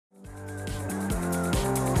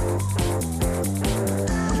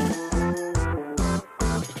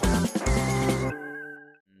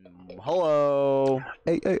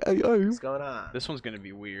What's going on? This one's gonna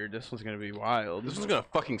be weird. This one's gonna be wild. This one's gonna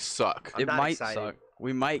fucking suck. I'm It not might excited. suck.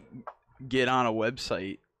 We might get on a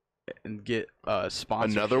website and get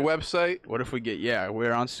sponsorship. Another website? What if we get? Yeah,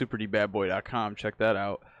 we're on superdbadboy.com. Check that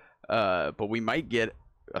out. But we might get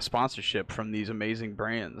a sponsorship from these amazing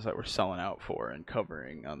brands that we're selling out for and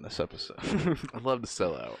covering on this episode. I'd love to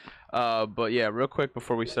sell out. But yeah, real quick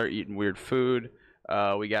before we start eating weird food,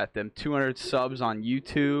 we got them 200 subs on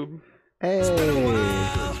YouTube. Hey.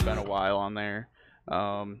 It's been a while on there.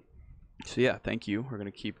 So yeah, thank you. We're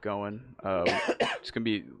gonna keep going. It's gonna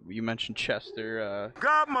be. You mentioned Chester.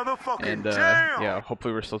 God motherfucking and damn! yeah,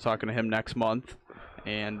 hopefully we're still talking to him next month.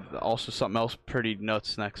 And also something else pretty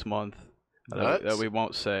nuts next month that we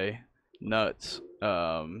won't say. Nuts.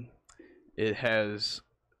 It has.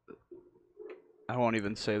 I won't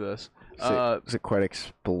even say this. Is it quite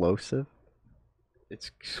explosive?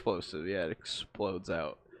 It's explosive. Yeah, it explodes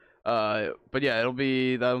out. But yeah,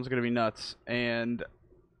 that one's gonna be nuts. And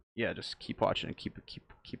yeah, just keep watching and keep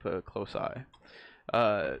a close eye.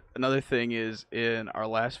 Another thing is in our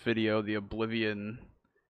last video, the Oblivion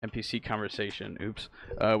NPC conversation. Oops.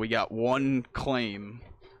 We got one claim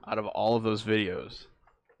out of all of those videos.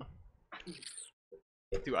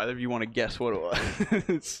 Do either of you want to guess what it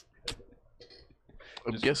was?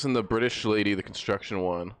 I'm guessing the British lady, the construction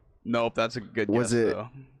one. Nope, that's a good guess. Though.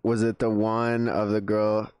 Was it the one of the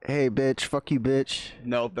girl? Hey, bitch, fuck you, bitch.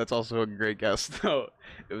 Nope, that's also a great guess. No,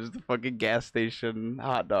 it was the fucking gas station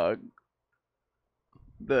hot dog.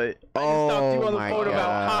 I just talked to you on the phone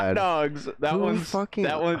about hot dogs.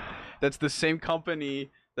 That's the same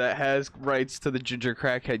company that has rights to the Ginger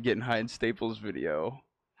Crackhead getting high in Staples video.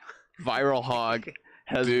 Viral Hog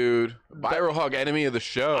has. Dude, Viral Hog, enemy of the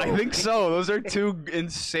show. I think so. Those are two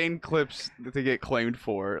insane clips to get claimed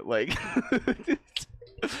for. Like.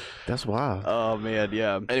 That's wild. Oh man,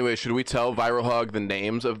 yeah. Anyway, should we tell Viral Hog the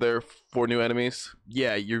names of their 4 new enemies?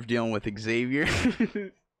 Yeah, you're dealing with Xavier.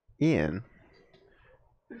 Ian.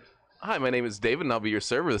 Hi, my name is David, and I'll be your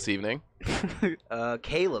server this evening.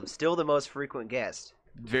 Caleb, still the most frequent guest.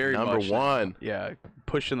 Very Number much. 1. Yeah,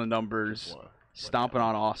 pushing the numbers, stomping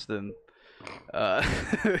on Austin.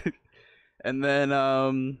 And then,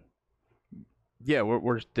 yeah,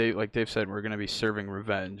 we're like Dave said, we're gonna be serving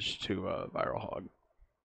revenge to Viral Hog.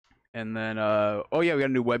 And then, oh yeah, we got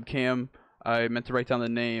a new webcam. I meant to write down the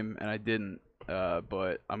name and I didn't,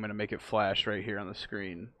 but I'm gonna make it flash right here on the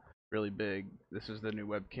screen. Really big. This is the new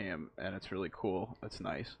webcam, and it's really cool. It's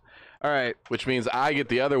nice. All right. Which means I get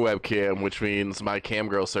the other webcam, which means my cam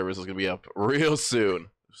girl service is gonna be up real soon.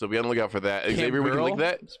 So be on the lookout for that. Cam Xavier, we can link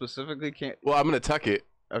that. Specifically, can't. Well, I'm gonna tuck it.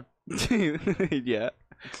 Yeah.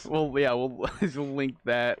 Well, yeah, we'll link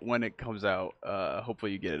that when it comes out.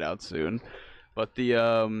 Hopefully, you get it out soon. But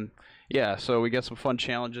the yeah. So we got some fun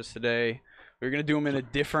challenges today. We're gonna do them in a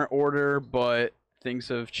different order, but things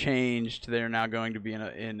have changed. They're now going to be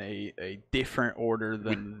in a different order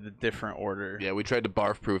than the different order. Yeah, we tried to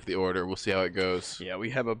barf-proof the order. We'll see how it goes. Yeah,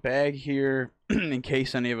 we have a bag here in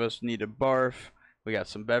case any of us need to barf. We got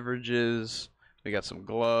some beverages. We got some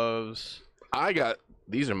gloves.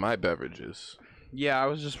 These are my beverages. Yeah, I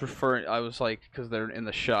was just referring. I was like, because they're in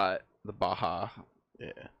the shot, the Baja.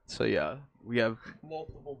 Yeah. So yeah, we have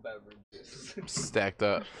multiple beverages stacked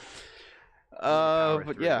up.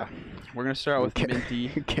 But yeah, we're gonna start out with Minty.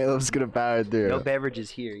 Caleb's gonna power through. No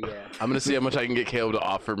beverages here, yeah. I'm gonna see how much I can get Caleb to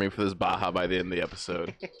offer me for this Baja by the end of the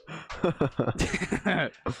episode.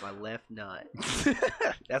 My left nut.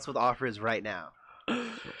 That's what the offer is right now.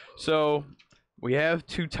 So we have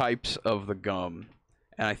 2 types of the gum,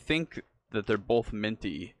 and I think that they're both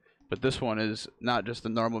minty, but this one is not just a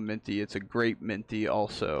normal minty, it's a grape minty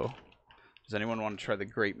also. Does anyone want to try the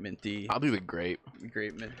grape minty? I'll do the grape.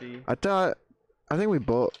 Grape minty. I think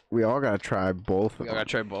we all gotta try both of them. I gotta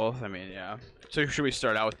try both. I mean, yeah. So should we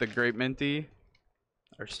start out with the grape minty,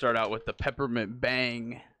 or start out with the peppermint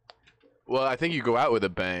bang? Well, I think you go out with a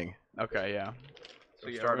bang. Okay, yeah. So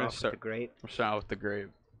We're yeah, starting off with the grape. We're starting out with the grape.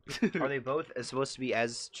 Are they both supposed to be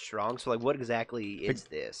as strong? So like, what exactly is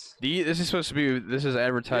this? This is supposed to be. This is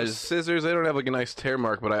advertised. Scissors. They don't have like a nice tear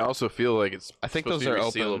mark, but I also feel like it's. I think those are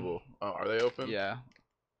resealable. open. Oh, are they open? Yeah.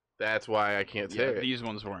 That's why I can't tear it. These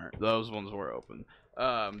ones weren't. Those ones were open.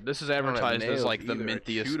 This is advertised as like the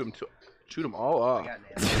mintiest. Shoot them all off.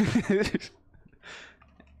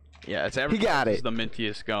 Yeah, it's advertised as the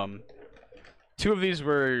mintiest gum. 2 of these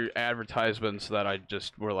were advertisements that I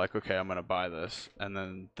just were like, okay, I'm gonna buy this, and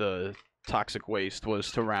then the toxic waste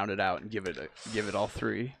was to round it out and give it all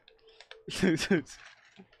 3. It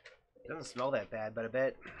doesn't smell that bad, but I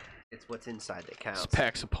bet it's what's inside that counts. This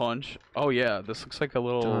packs a punch. Oh yeah, this looks like a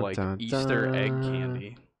little Easter egg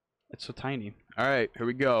candy. It's so tiny. All right, here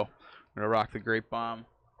we go. I'm gonna rock the grape bomb.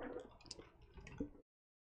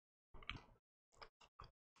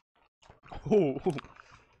 Oh,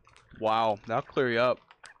 wow, that'll clear you up.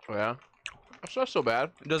 Oh, yeah, that's not so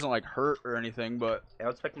bad. It doesn't like hurt or anything, but I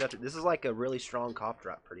was expecting nothing. This is like a really strong cough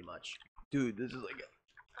drop, pretty much. dude, this is like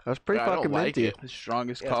That's pretty Yeah, I don't fucking like minty. it. the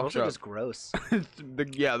strongest Yeah, cough it's drop. just gross.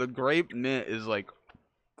 The grape mint is like,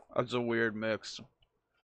 that's a weird mix.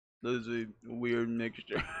 This is a weird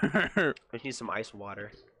mixture. I just need some ice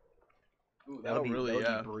water. Ooh, That would be really, be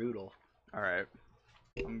brutal. All right,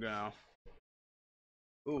 I'm gonna.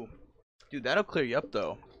 Ooh, dude, that'll clear you up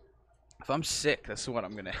though. If I'm sick, that's what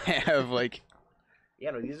I'm gonna have. Like,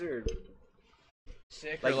 Yeah, no, these are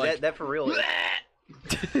sick like, or like that for real.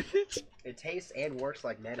 It tastes and works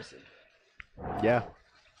like medicine. Yeah.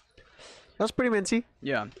 That's pretty minty.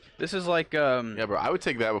 Yeah, this is like Yeah, bro, I would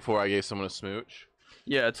take that before I gave someone a smooch.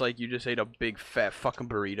 yeah, it's like you just ate a big fat fucking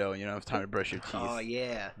burrito and you don't have time to brush your teeth. Oh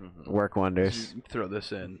yeah. Work wonders. You throw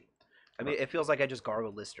this in. I mean, it feels like I just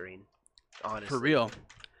gargled Listerine. Honestly. For real.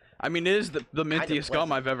 I mean, it is the mintiest gum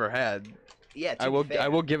pleasant. I've ever had. Yeah. I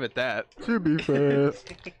will give it that. To be fair.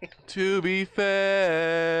 To be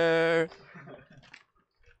fair.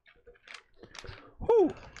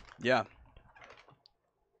 Whew. Yeah.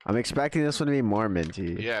 I'm expecting this one to be more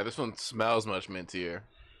minty. Yeah, this one smells much mintier.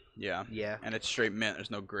 Yeah. Yeah. And it's straight mint.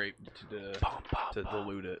 There's no grape to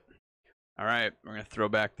dilute it. All right, we're gonna throw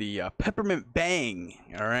back the peppermint bang.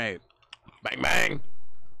 All right. Bang bang.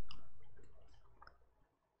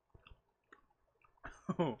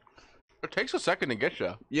 It takes a second to get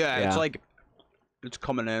you. Yeah, Yeah. it's like it's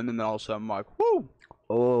coming in, and then all of a sudden I'm like, whoo.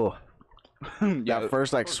 Oh, Yeah. that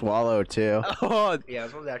first like swallow too. Oh, Yeah,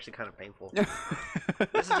 this one's actually kind of painful.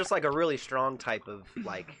 This is just like a really strong type of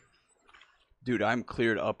like. dude, I'm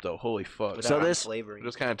cleared up though. Holy fuck. Without So any this- It flavoring.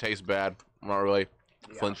 just kind of tastes bad. I'm not really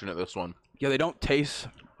Yeah. flinching at this one. Yeah, they don't taste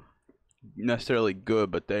necessarily good,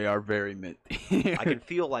 but they are very minty. I can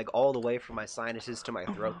feel like all the way from my sinuses to my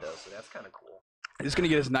throat though, so that's kind of cool. It's gonna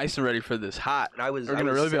get us nice and ready for this hot. And I was. We're I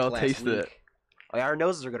gonna was really be sick able to last taste it. week. Like, our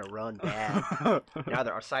noses are gonna run bad. Now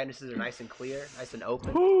that our sinuses are nice and clear, nice and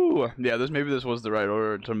open. Whew. Yeah, maybe this was the right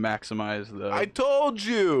order to maximize the. I told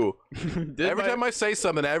you. Did Every my- time I say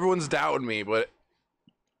something, everyone's doubting me, but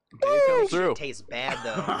It it comes should through. taste bad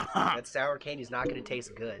though. That sour candy's not gonna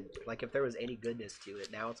taste good. Like if there was any goodness to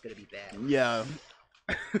it, now it's gonna be bad. Yeah.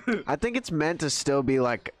 I think it's meant to still be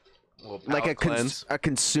like a cleanse. a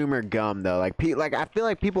consumer gum though. Like like I feel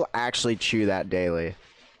like people actually chew that daily.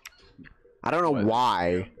 I don't know What?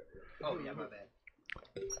 why, Oh yeah, my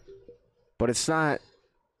bad. but it's not.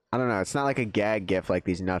 I don't know. It's not like a gag gift like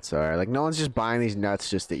these nuts are. Like no one's just buying these nuts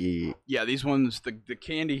just to eat. Yeah, these ones, the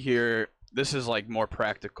candy here, this is like more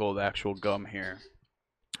practical, the actual gum here.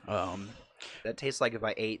 That tastes like if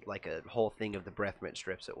I ate like a whole thing of the breath mint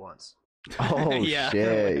strips at once. Oh Yeah.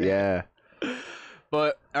 shit! Yeah.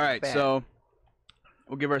 But, alright, Bad. so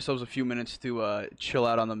we'll give ourselves a few minutes to chill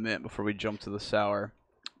out on the mint before we jump to the sour,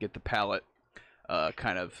 get the palate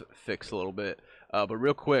kind of fixed a little bit. But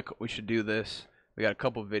real quick, we should do this. We got a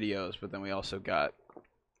couple videos, but then we also got,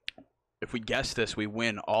 if we guess this, we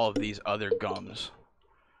win all of these other gums.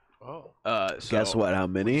 Oh. So Guess what? How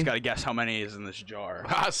We many? just gotta guess how many is in this jar.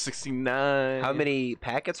 69. How many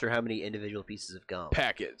packets or how many individual pieces of gum?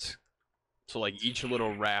 Packets. So like each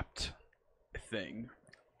little wrapped thing.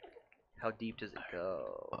 How deep does it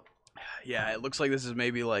go? Yeah, it looks like this is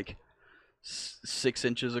maybe like 6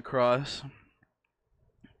 inches across.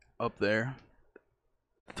 Up there.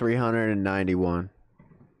 391.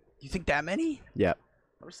 You think that many? Yep.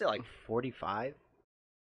 I'm gonna say like 45.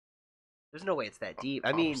 There's no way it's that deep.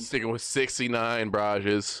 I I'm mean, sticking with 69,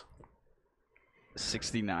 Brages.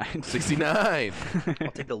 69. 69.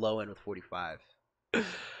 I'll take the low end with 45.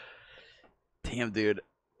 Damn, dude.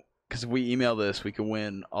 Because if we email this, we can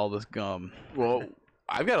win all this gum. Well,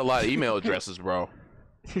 I've got a lot of email addresses, bro.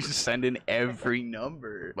 You're just sending every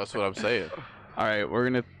number. That's what I'm saying. All right, we're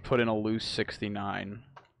gonna put in a loose 69.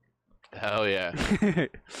 Hell yeah.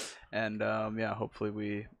 And yeah, hopefully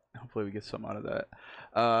we get something out of that.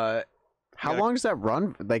 How Yeah. long does that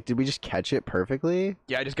run? Like, did we just catch it perfectly?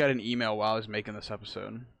 Yeah, I just got an email while I was making this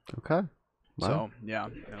episode. Okay. Wow. So yeah,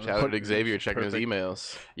 Shout out to Xavier checking his perfect.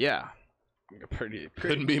 emails. Yeah, pretty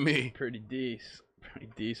Couldn't be me. pretty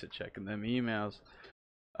decent checking them emails.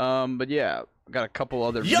 But yeah, got a couple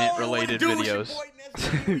other mint related videos.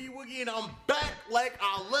 I'm back like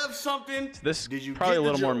I left something. This Did you is probably get a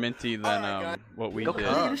the little more joke? minty than Alright, guys. what we Go did.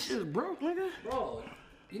 Cubs. This shit is broke, nigga. Bro,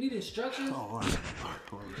 you need instructions? Oh,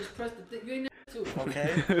 Just press the thing. You ain't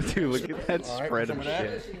Okay. Dude, look at that All right, spread some of of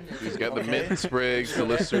that. shit. He's got the Okay. mint sprigs, the Real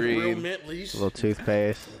Listerine. mint leaves. A little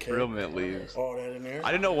toothpaste. Okay. Real mint leaves. All that in there.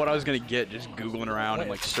 I didn't know what I was gonna get just googling around and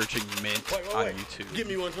like searching mint on Wait. YouTube. Give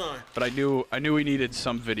me one time. But I knew we needed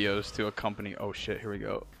some videos to accompany. Oh shit! Here we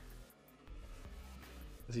go.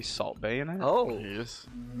 Is he salt baying it? Oh, Yes.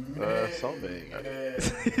 Salt Bay.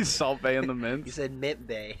 He's salt baying the mint. you said Mint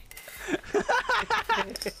Bay.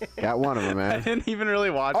 Got one of them, I man. didn't even really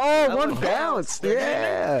watch. Oh, one bounced.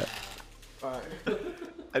 Yeah. All right.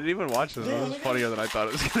 I didn't even watch this. This was funnier than I thought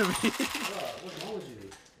it was gonna be. What's wrong with you?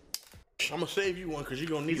 I'm gonna save you one because you're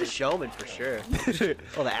gonna need He's a it. showman for sure.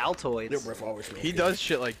 Oh, the Your Altoids. breath always smells He good. does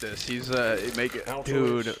shit like this. He's make it, Altoids.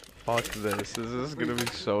 dude. Fuck this. This is gonna be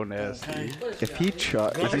so nasty. If he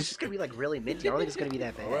tries, It's just gonna be like really minty. I don't think it's gonna be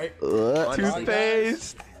that bad. All right. Honestly.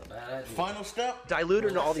 Toothpaste. Final step. Dilute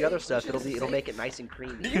and all the other stuff. It'll make it nice and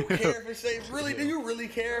creamy. Do you care if it says really? Do you really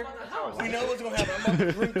care? We know what's gonna happen. I'm about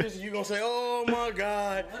to drink this and you're gonna say, "Oh my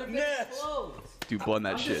God, What if it Ness." explodes? Dude, blend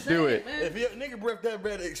that I'm shit. just Do saying, it. Man. If your nigga breath that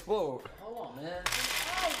bad, it explode. Hold on, man.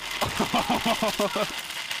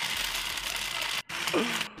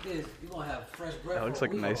 You're gonna have fresh breath. That looks for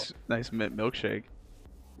like a week. nice mint milkshake.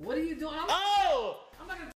 What are you doing? Oh! I'm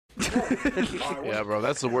not gonna. Yeah, bro,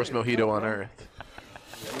 that's the worst mojito on earth.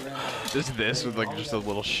 Just this with like just a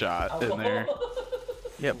little shot in there.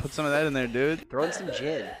 Yeah, put some of that in there, dude. Throw in some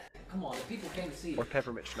gin Come on, the people came to see or you.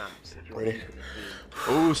 peppermint schnapps. Ready?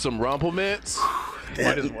 Ooh, some rumple mints.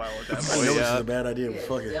 Might as well at that I point. know this is Yeah. a bad idea, but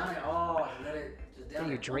fuck it. Down it. Oh, you let it just down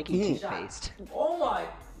You're it. drinking Shot. toothpaste. Oh my.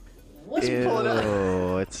 What's Ew, pulling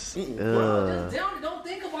up? it's. Bro, Ugh. just down it. Don't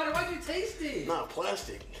think about it. Why'd you taste it? Not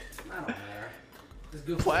plastic. I don't matter. It's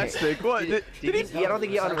good for Plastic. What? Did he? I don't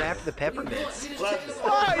think he unwrapped the peppermints. you. Just take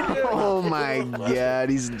it Oh my God,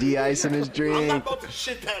 he's de-icing his I'm not drink. about to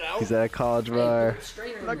shit that out. He's at a college bar.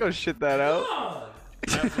 I'm not gonna shit that out. God,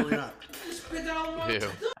 Absolutely not. you spit that all over my Ew.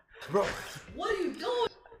 Bro, What are you doing?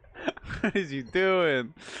 What is you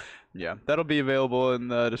doing? Yeah, that'll be available in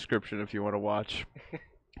the description if you want to watch.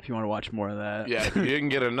 If you want to watch more of that. Yeah, you didn't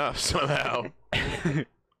get enough somehow.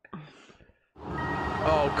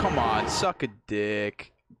 Oh, come on. Suck a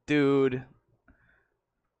dick. Dude.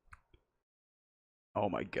 Oh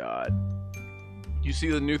my god. You see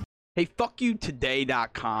the new Hey, fuck you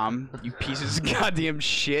today.com. You pieces of goddamn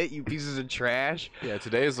shit. You pieces of trash. Yeah,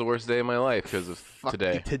 today is the worst day of my life because of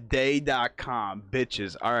today. Today.com.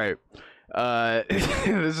 Bitches. Alright.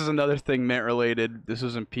 This is another thing mint related. This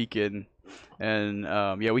isn't peeking. And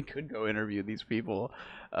yeah, we could go interview these people.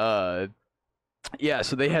 Yeah,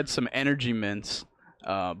 so they had some energy mints.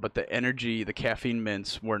 But the caffeine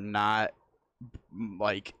mints were not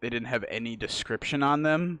like they didn't have any description on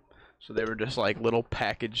them. So they were just like little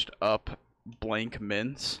packaged up blank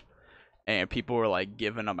mints, and people were like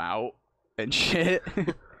giving them out and shit,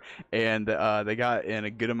 and they got in a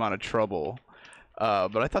good amount of trouble.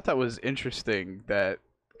 But I thought that was interesting that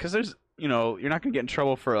because there's you're not gonna get in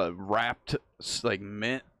trouble for a wrapped like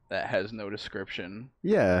mint that has no description.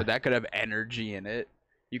 Yeah. But that could have energy in it.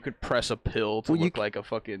 You could press a pill to Well, you look like a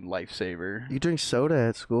fucking lifesaver. You drink soda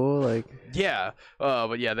at school, like. Yeah,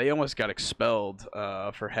 but yeah, they almost got expelled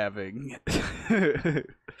for having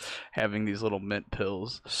having these little mint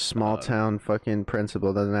pills. Small town fucking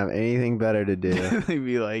principal doesn't have anything better to do. They'd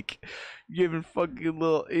be like, giving fucking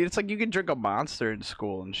little. It's like you can drink a Monster in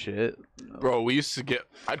school and shit. Bro, we used to get.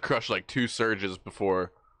 I'd crush like 2 surges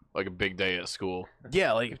before like a big day at school.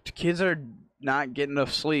 Yeah, like if kids are not getting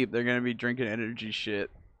enough sleep, they're gonna be drinking energy shit.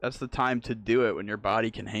 That's the time to do it when your body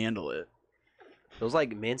can handle it. Those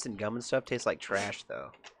like mints and gum and stuff taste like trash though.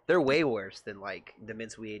 They're way worse than like the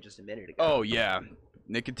mints we ate just a minute ago. Oh yeah,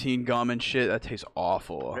 nicotine gum and shit. That tastes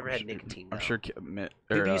awful. I've never I'm had sure- nicotine I'm gum. sure.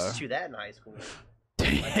 People used to chew that in high school.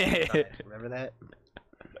 Remember that?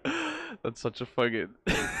 That's such a fucking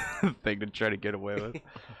thing to try to get away with.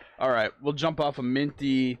 All right, we'll jump off of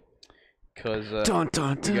Minty because Dun,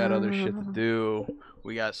 dun, we got other shit to dun. do.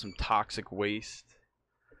 We got some toxic waste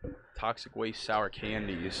sour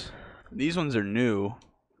candies. These ones are new.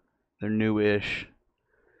 They're new-ish.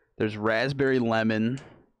 There's raspberry lemon.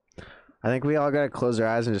 I think we all gotta close our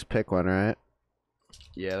eyes and just pick one, right?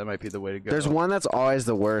 Yeah, that might be the way to go. There's one that's always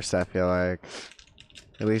the worst, I feel like.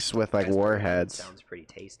 At least with like Raspberry lemon warheads. Sounds pretty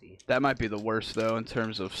tasty. That might be the worst though in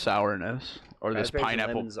terms of sourness. Or this Raspberries and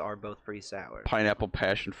pineapple lemons are both pretty sour. pineapple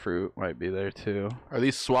passion fruit might be there too. Are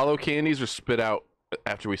these swallow candies or spit out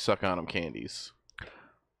after we suck on them candies?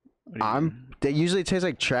 What do you mean? They usually taste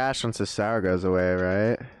like trash once the sour goes away,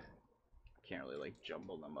 right? Can't really like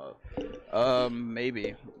jumble them up.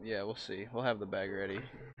 Maybe. Yeah, we'll see. We'll have the bag ready.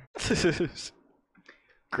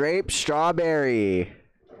 Grape strawberry.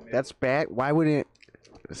 That's bad. Why would it?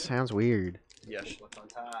 It sounds weird. Yes. What's on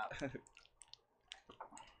top?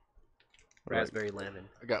 Raspberry lemon.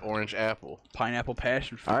 I got orange apple. Pineapple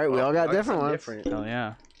passion fruit. All right, we all got different ones. Different. Hell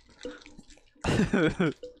yeah.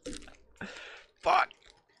 Fuck.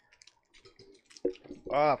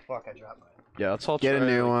 Oh fuck! I dropped mine. Yeah, let's all Get a try,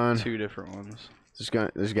 new like, one. 2 different ones.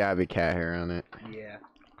 There's gotta be cat hair on it. Yeah.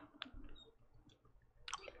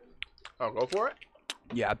 Oh, go for it.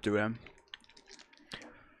 Yeah, do him.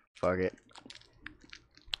 Fuck it.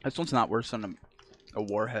 This one's not worse than a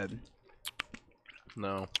warhead.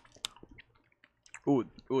 No. Ooh,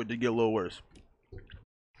 it did get a little worse.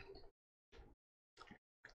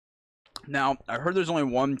 Now, I heard there's only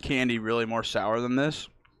one candy really more sour than this.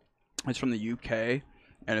 It's from the UK,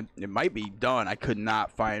 and it might be done. I could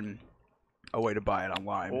not find a way to buy it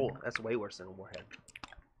online. Oh, that's way worse than a warhead.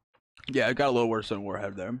 Yeah, it got a little worse than a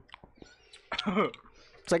warhead there.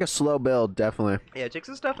 It's like a slow build, definitely. Yeah, it takes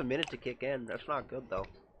this stuff a minute to kick in. That's not good though.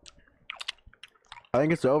 I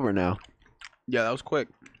think it's over now. Yeah, that was quick.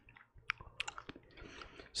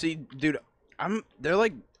 See, dude, they're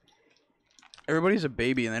like, everybody's a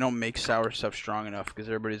baby, and they don't make sour stuff strong enough because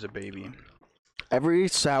everybody's a baby. Every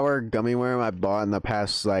sour gummy worm I bought in the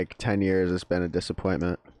past like 10 years has been a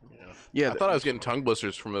disappointment. Yeah, I thought I was getting tongue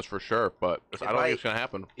blisters from this for sure, but I don't think it's gonna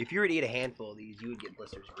happen. If you were to eat a handful of these, you would get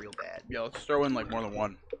blisters real bad. yeah, let's throw in like more than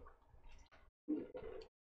one. I'm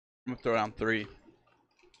gonna throw down 3.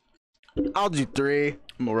 I'll do 3.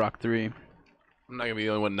 I'm gonna rock 3. I'm not gonna be the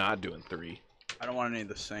only one not doing 3. I don't want any of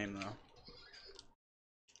the same though.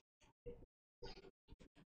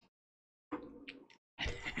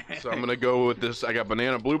 So I'm gonna go with this. I got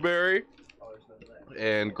banana blueberry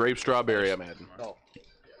and grape strawberry. I'm adding. Oh.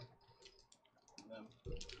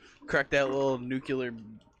 Crack that little nuclear.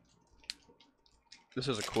 This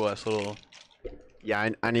is a cool ass little. Yeah,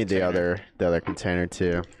 I need the other container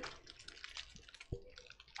too.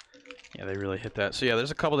 Yeah, they really hit that. So yeah,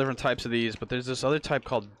 there's a couple different types of these, but there's this other type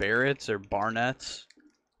called Barrett's or Barnett's,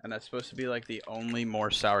 and that's supposed to be like the only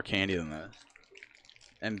more sour candy than this.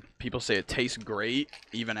 And people say it tastes great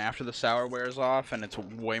even after the sour wears off, and it's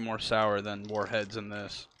way more sour than Warheads in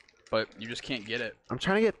this. But you just can't get it. I'm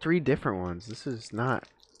trying to get 3 different ones. This is not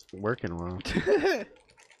working well.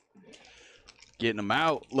 Getting them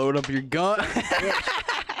out. Load up your gun.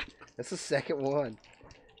 That's the second one.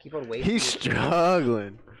 Keep on waiting. He's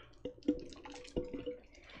struggling.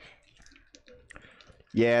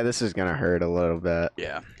 Yeah, this is gonna hurt a little bit.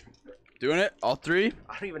 Yeah. Doing it? All 3?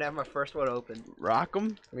 I don't even have my first one open. Rock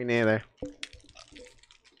them. Me neither.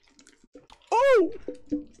 Oh!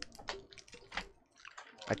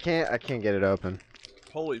 I can't get it open.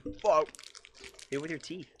 Holy fuck. Hit it with your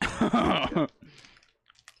teeth.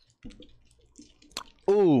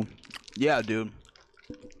 Ooh. Yeah, dude.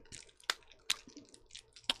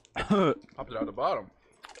 Popped it out the bottom.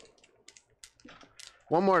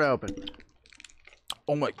 One more to open.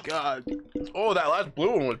 Oh my god. Oh, that last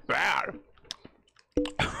blue one was bad.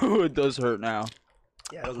 It does hurt now.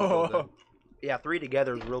 Yeah, it doesn't feel good. Yeah, 3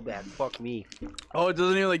 together is real bad. Fuck me. Oh, it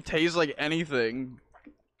doesn't even like taste like anything.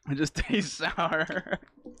 It just tastes sour.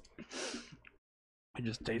 It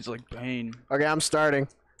just tastes like pain. Okay, I'm starting.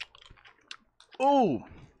 Ooh.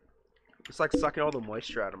 It's like sucking all the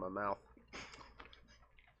moisture out of my mouth.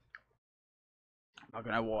 I'm not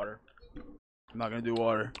gonna have water. I'm not gonna do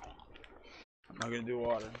water. I'm not gonna do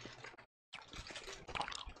water.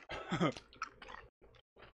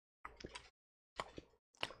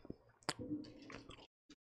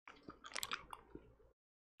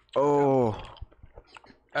 Oh,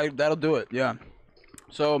 That'll do it, yeah.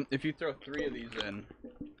 So, if you throw 3 of these in,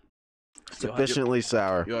 sufficiently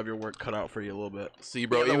sour. you'll have your work cut out for you a little bit. See,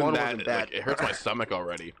 bro, Yeah, the even one that, wasn't bad. like, it hurts my stomach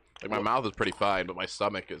already. Like, my mouth is pretty fine, but my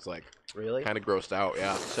stomach is, like, Really? kind of grossed out,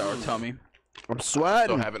 yeah. Sour tummy. I'm So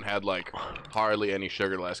sweating. haven't had, like, hardly any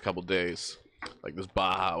sugar the last couple days. Like, this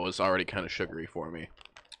Baja was already kind of sugary for me.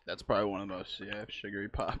 That's probably one of the most, sugary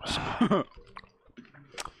pops.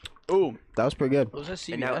 Ooh. That was pretty good. Was that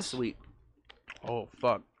CVS? And now it's sweet. Oh,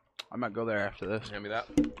 fuck. I might go there after this. Hand me that.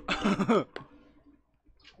 I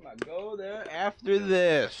might go there after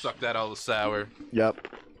this. Suck that all the sour. Yep.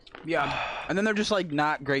 Yeah. And then they're just, like,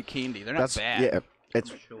 not great candy. They're not That's bad. yeah.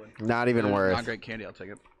 It's not even They're worth. Not great candy. I'll take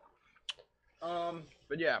it.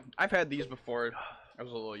 But yeah, I've had these before. I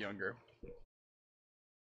was a little younger.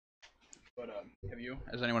 But have you?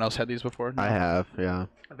 Has anyone else had these before? I have. Yeah.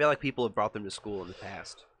 I feel like people have brought them to school in the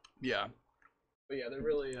past. Yeah. But yeah, they're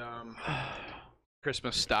really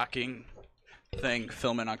Christmas stocking thing.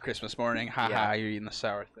 Filming on Christmas morning. Haha, Yeah. you're eating the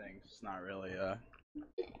sour things. It's not really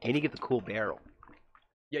And you get the cool barrel.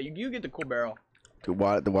 Yeah, you get the cool barrel. The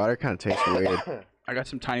water kind of tastes weird. I got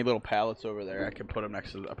some tiny little pallets over there. I can put them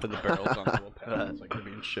next to. I put the barrels on the little pallets like they're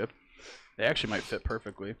being shipped. They actually might fit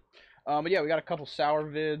perfectly. But yeah, we got a couple sour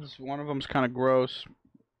vids. One of them's kind of gross.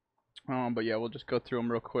 But yeah, we'll just go through them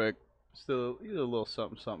real quick. Still, a little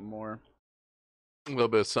something more. A little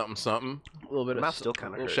bit of something. A little bit My of mouth still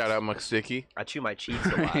kind of hurts. Shout out McSticky. I chew my cheeks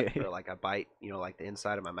a lot, or like I bite, like the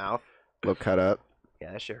inside of my mouth. Little cut up.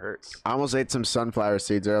 Yeah, that shit hurts. I almost ate some sunflower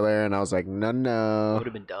seeds earlier, and I was like, no. Would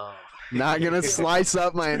have been dumb. Not gonna slice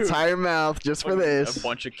up my entire mouth just for this. A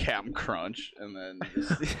bunch of Captain Crunch, and then.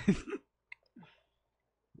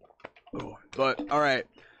 Oh, but all right,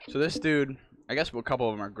 so this dude, I guess a couple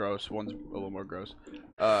of them are gross. One's a little more gross.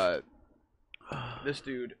 This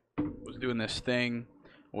dude was doing this thing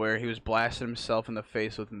where he was blasting himself in the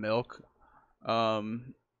face with milk,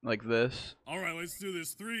 like this. All right, let's do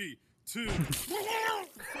this. 3, 2.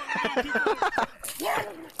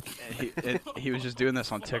 And he was just doing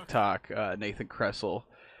this on TikTok, Nathan Kressel,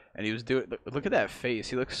 and he was doing. Look at that face.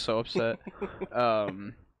 He looks so upset.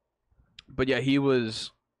 But yeah, he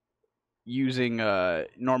was using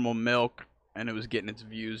normal milk, and it was getting its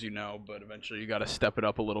views, but eventually you got to step it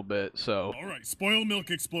up a little bit. So. All right, spoiled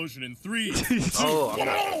milk explosion in 3, 2.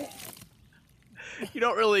 Oh, You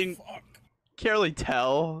don't really can't really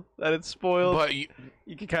tell that it's spoiled. But you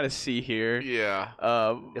can kind of see here. yeah,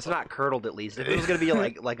 it's not curdled at least. If it was gonna be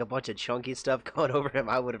like a bunch of chunky stuff going over him,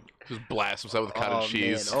 I would have. just blast himself with cottage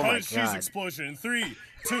cheese. Man. Oh my Cottage cheese God. explosion in 3,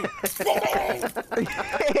 2.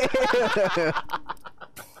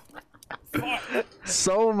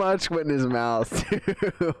 So much went in his mouth,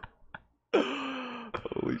 too.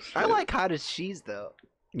 Holy shit! I like cottage cheese though.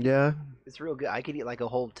 Yeah. It's real good. I could eat like a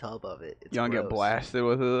whole tub of it. It's You don't get gross. blasted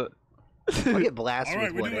with it. I'll get blasted All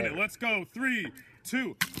right, with we're doing whatever. it. Let's go. 3,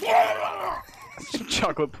 2.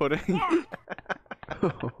 Chocolate pudding.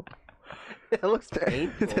 It looks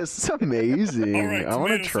painful. This is amazing. All right, I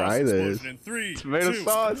want to tomato try sauce this. explosion in 3, Tomato 2.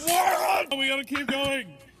 sauce. We gotta keep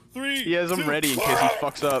going. 3. He has them 2. ready in case he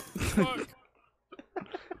fucks up. Fuck.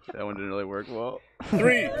 That one didn't really work well.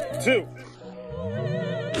 3, 2.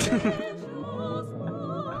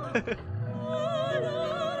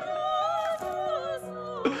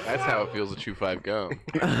 That's how it feels to chew 5 gum.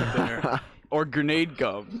 Or grenade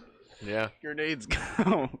gum. Yeah. Grenades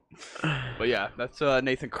gum. But yeah, that's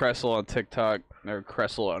Nathan Kressel on TikTok. Or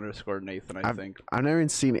Kressel_Nathan, I think. I've never even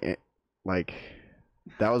seen it. Like,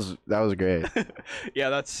 that was great. Yeah,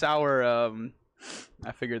 that's sour.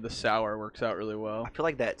 I figured the sour works out really well. I feel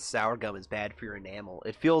like that sour gum is bad for your enamel.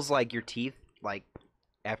 It feels like your teeth, like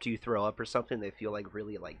after you throw up or something, they feel like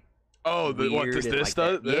really like. Oh, what weird this and, like,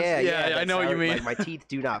 does? that. Yeah, I that know what you sour- mean. Like, my teeth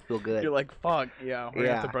do not feel good. You're like, fuck, yeah, we're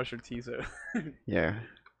gonna have to Yeah. brush your teeth out. Yeah.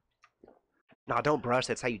 No, don't brush.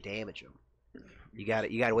 That's how you damage them. You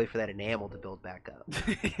gotta wait for that enamel to build back up.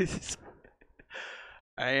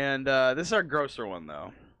 And this is our grosser one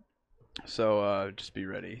though, so just be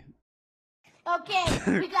ready. Okay,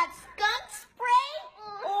 we got skunk spray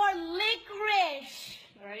or licorice.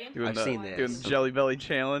 Ready? Doing I've the, seen this. Doing the Jelly Belly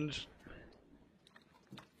challenge.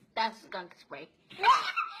 That's skunk spray.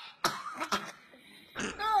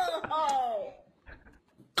 Oh.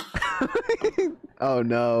 Oh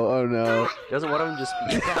no! Oh no! Doesn't one of them just?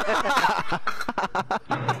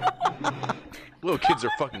 Little kids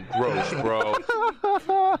are fucking gross, bro.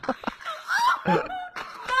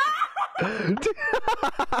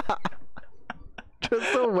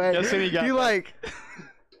 Just the way Guessing he got you that. like.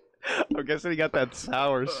 I'm guessing he got that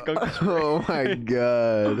sour skunk. Oh my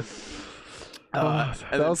god! And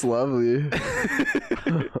That was lovely.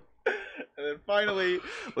 And then finally,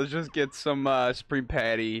 let's just get some Supreme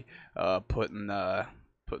Patty putting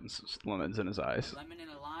some lemons in his eyes. Lemon and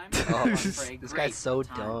a lime. Oh, this guy's so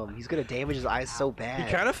dumb. He's gonna damage his eyes so bad.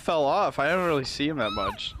 He kind of fell off. I don't really see him that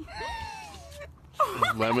much.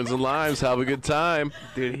 Lemons and limes, have a good time.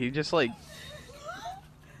 Dude, he just like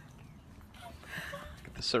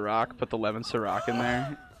get the Ciroc, put the lemon Ciroc in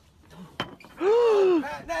there.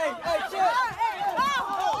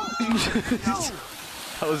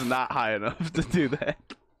 That was not high enough to do that.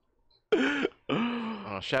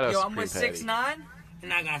 Oh, shout out Yo, I'm Supreme with Patty. 6'9",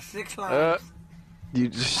 and I got 6 lines. You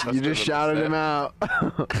just That's good shouted with him out.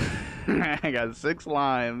 I got 6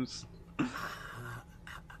 limes.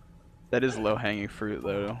 That is low hanging fruit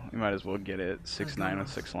though. You might as well get it. 6'9" with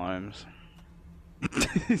 6 limes.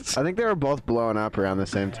 I think they were both blowing up around the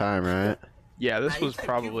same time, right? Yeah, this was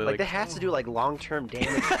probably Like like that has to do like long-term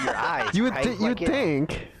damage to your eyes. You would right? you'd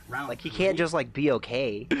think. Like he can't just like be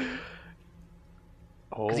okay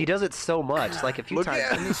because he does it so much. Like a few times.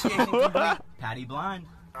 Initiation complete. Patty blind.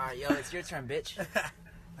 Alright, yo, it's your turn, bitch.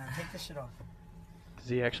 Now take this shit off. Does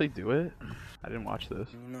he actually do it? I didn't watch this.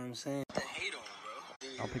 You know what I'm saying?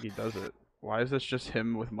 don't think he does it. Why is this just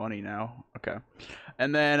him with money now? Okay.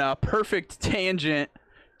 And then perfect tangent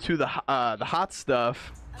to the hot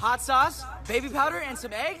stuff. Hot sauce, baby powder, and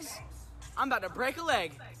some eggs? I'm about to break a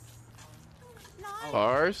leg.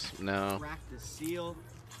 Bars? No. Crack the seal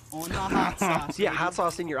on the hot sauce. Yeah, hot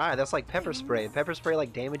sauce in your eye. That's like pepper spray. And pepper spray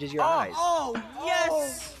like damages your eyes. Oh,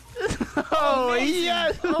 yes! Oh, Amazing.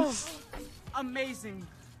 yes! Oh, amazing.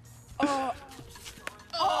 Oh.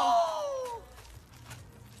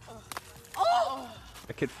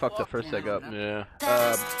 That kid fucked the first egg up. Yeah.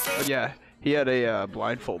 But yeah, he had a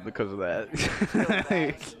blindfold because of that.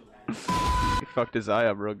 He fucked his eye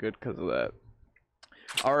up real good because of that.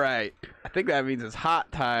 All right, I think that means it's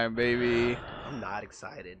hot time, baby. I'm not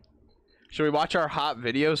excited. Should we watch our hot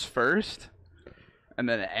videos first, and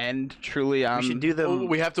then end truly on? We should do them.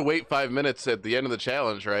 We have to wait 5 minutes at the end of the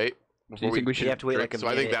challenge, right? Do you think we should? You have to wait like a So I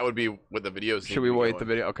minute. think that would be what the videos. Should we wait the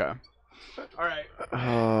video? Okay. All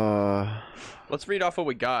right. Let's read off what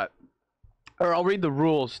we got, or I'll read the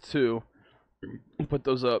rules too. We'll put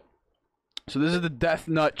those up. So this is the Death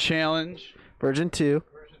Nut Challenge. Version 2.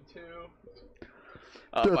 Version 2.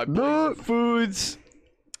 By Blaze of Foods.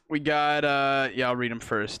 We got, yeah, I'll read them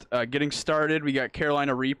first. Getting started, we got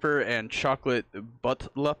Carolina Reaper and chocolate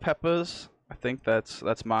butler peppers. I think that's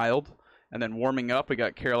mild. And then warming up, we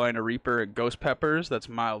got Carolina Reaper and ghost peppers. That's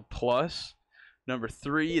mild plus. Number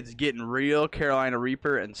 3, it's getting real. Carolina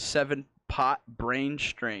Reaper and 7-pot brain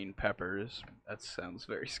strain peppers. That sounds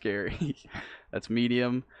very scary. That's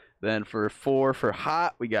medium. Then for 4 for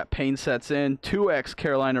hot, we got Pain Sets In, 2x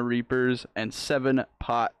Carolina Reapers, and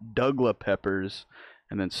 7-pot Douglas peppers.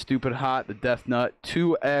 And then stupid hot, the Death Nut,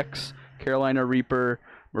 2x Carolina Reaper,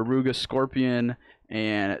 Maruga Scorpion,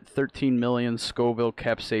 and 13 million Scoville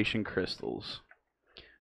capsaicin crystals.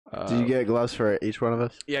 Did you get gloves for each one of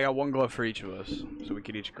us? Yeah, I got 1 glove for each of us, so we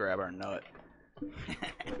could each grab our nut.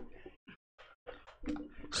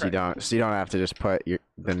 So you don't have to just put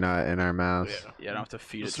the nut in our mouths. Yeah, I don't have to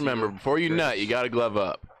feed Just it. remember, before you nut, you gotta glove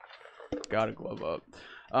up. Gotta glove up.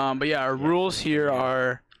 But yeah, our rules here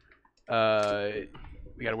are,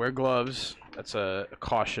 we gotta wear gloves. That's a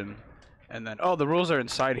caution. And then, oh, the rules are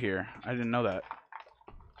inside here. I didn't know that.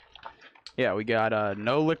 Yeah, we got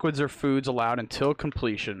no liquids or foods allowed until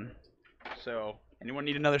completion. So, anyone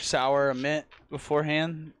need another sour or mint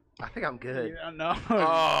beforehand? I think I'm good. Yeah, no.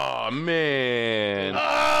 Oh man.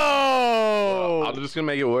 Oh! I'm just gonna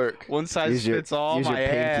make it work. One size fits all. Use My your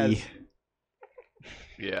pinky. ass.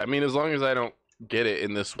 Yeah, I mean, as long as I don't get it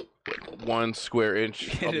in this 1 square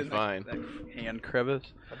inch, I'll be fine. That hand crevice.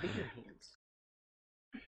 How big are your hands?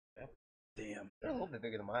 Damn. They're a little bit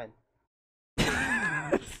bigger than mine.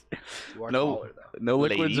 You are No, taller, though. no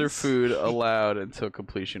liquids or Ladies. food allowed until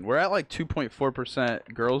completion. We're at like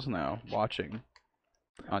 2.4% girls now watching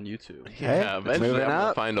on YouTube. Yeah, eventually moving I'm gonna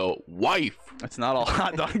up. find a wife. It's not all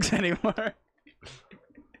hot dogs anymore.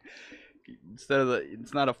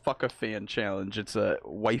 It's not a fuck a fan challenge. It's a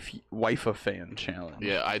wife a fan challenge.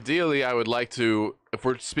 Yeah, ideally, I would like to, if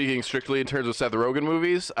we're speaking strictly in terms of Seth Rogen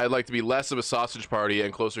movies, I'd like to be less of a sausage party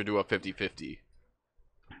and closer to a 50-50.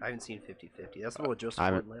 I haven't seen 50-50. That's the one with Joseph I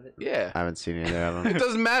haven't- Gordon-Levitt. Yeah. I haven't seen either of It them.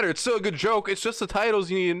 doesn't matter. It's still a good joke. It's just the titles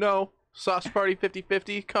you need to know. Sausage party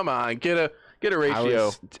 50-50. Come on, get a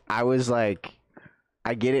ratio. I was like,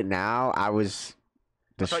 I get it now. I was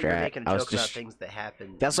I thought you were distracted. making I was jokes about just. things that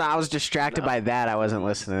happen. That's why I was distracted by that. I wasn't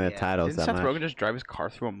listening to the Yeah. titles Didn't that Seth much. Rogen just drive his car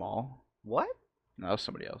through a mall? What? No, that was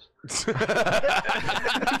somebody else.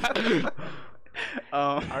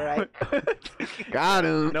 All right. Got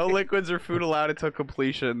him. No liquids or food allowed until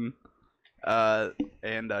completion.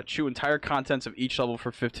 And chew entire contents of each level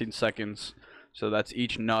for 15 seconds. So that's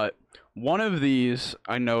each nut. One of these,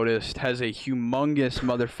 I noticed, has a humongous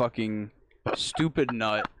motherfucking stupid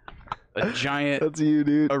nut. A giant, That's you,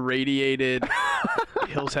 dude. irradiated,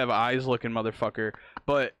 hills have eyes looking motherfucker.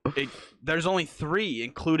 But there's only 3,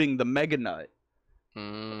 including the mega nut.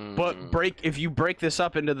 But if you break this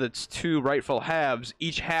up into its 2 rightful halves,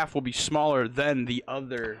 each half will be smaller than the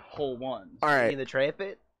other whole one. All In right. the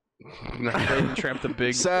trumpet? Braden Tramp the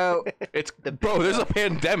big. So It's bro. There's a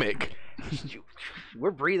pandemic.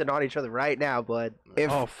 We're breathing on each other right now, bud.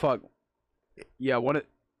 if Oh fuck. Yeah,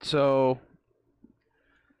 so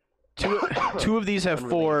two of these have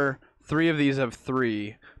 4, 3 of these have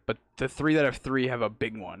 3, but the 3 that have 3 have a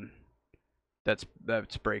big one. That's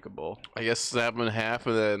breakable. I guess snap them in half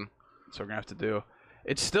and then. So we're gonna have to do.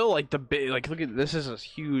 It's still like the big. Like look at this. Is a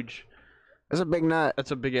huge. there's a big nut.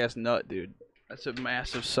 That's a big ass nut, dude. That's a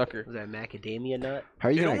massive sucker. Was that a macadamia nut? How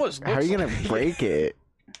are you It gonna? almost How are you looks gonna like- break it?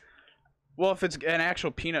 Well, if it's an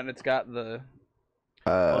actual peanut and it's got the.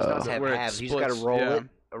 Well, it's not to have where it halves. You just gotta splits, roll yeah. it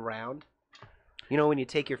around. You know when you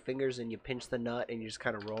take your fingers and you pinch the nut and you just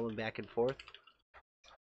kind of roll them back and forth?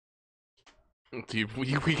 Dude,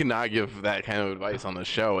 we cannot give that kind of advice on the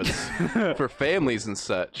show. It's for families and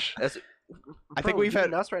such. That's, I think Bro, we've you're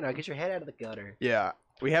had- nuts right now. Get your head out of the gutter. Yeah,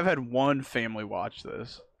 we have had one family watch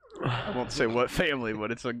this. I won't say what family,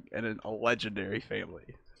 but it's a legendary family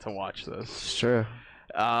to watch this. It's true.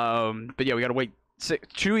 But yeah, we gotta wait.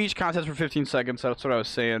 Chew each contest for 15 seconds. That's what I was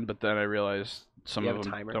saying, but then I realized some You of have a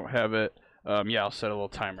them timer? don't have it. Yeah, I'll set a little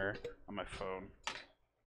timer on my phone.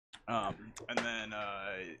 And then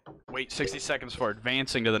wait 60 seconds for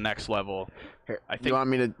advancing to the next level. Here, I you think want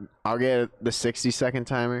me to? I'll get the 60-second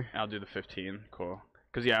timer. I'll do the 15. Cool.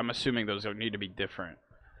 Because yeah, I'm assuming those don't need to be different.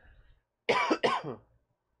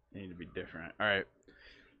 They need to be different. All right.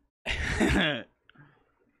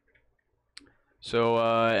 So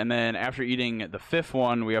and then after eating the 5th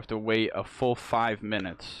one, we have to wait a full 5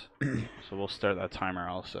 minutes. So we'll start that timer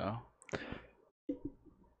also.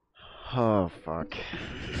 Oh fuck.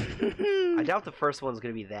 I doubt the first one's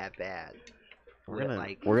gonna be that bad. We're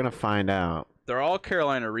Like, gonna find out. They're all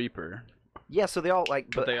Carolina Reaper, yeah, so they all like,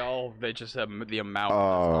 but they just have the amount Oh.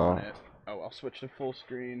 on it. Oh, I'll switch to full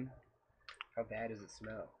screen. How bad does it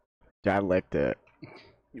smell? I licked it.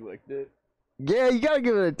 You licked it? Yeah, you gotta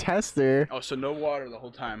give it a tester. Oh, so no water the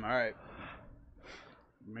whole time. All right.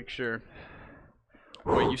 Make sure.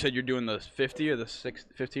 Wait, you said you're doing the 50 or the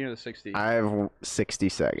 15 or the 60? I have 60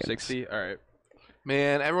 seconds. 60? All right.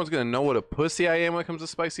 Man, everyone's gonna know what a pussy I am when it comes to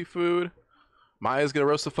spicy food. Maya's gonna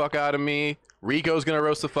roast the fuck out of me. Rico's gonna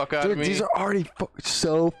roast the fuck out Dude, of me. these are already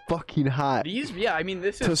so fucking hot. These, yeah, I mean,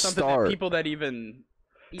 this To is something start. that people that even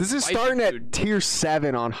eat This is spicy starting food- at tier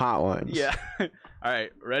 7 on hot ones. Yeah. All right,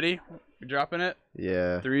 ready? You're dropping it?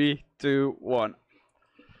 Yeah. 3, 2, 1.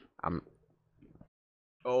 I'm.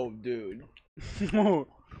 Oh, dude.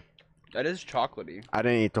 That is chocolatey. I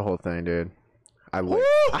didn't eat the whole thing, dude. I licked.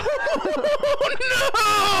 Oh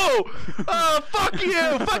no! Oh fuck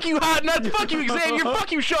you! Fuck you, Hot Nuts! Fuck you, Xavier!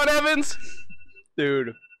 Fuck you, Sean Evans!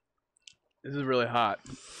 Dude. This is really hot.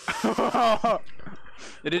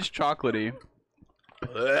 It is chocolatey.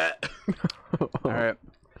 All right.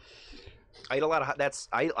 I eat a lot of hot.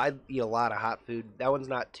 I eat a lot of hot food. That one's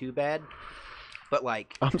not too bad, but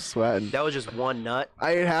like I'm sweating. that was just one nut.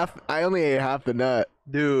 I only ate half the nut.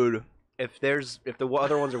 Dude. If the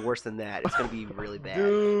other ones are worse than that, it's gonna be really bad.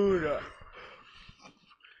 Dude.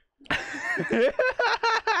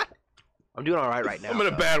 I'm doing all right now. I'm in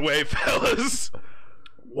a so. bad way, fellas.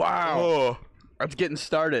 Wow. Oh. It's getting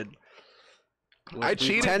started. I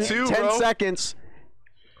cheated 10 too, bro. seconds.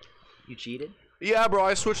 You cheated? Yeah, bro.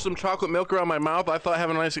 I switched some chocolate milk around my mouth. I thought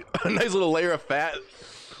having a nice little layer of fat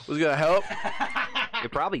was gonna help.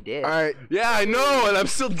 It probably did. All right, Yeah, I know, and I'm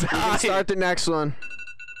still we can dying. start the next one.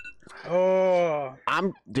 Oh.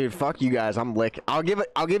 Dude, fuck you guys. I'm licking. I'll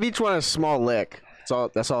give each one a small lick.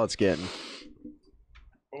 That's all it's getting.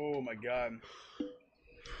 Oh my god.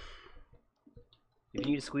 If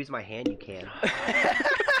you need to squeeze my hand, you can.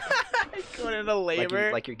 Going into Like labor.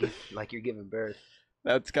 you're giving birth.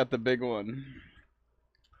 That's got the big one.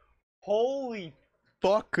 Holy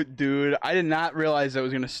fuck, dude. I did not realize it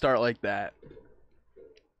was going to start like that.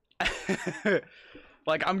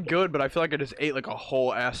 Like, I'm good, but I feel like I just ate like a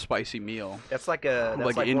whole ass spicy meal. That's like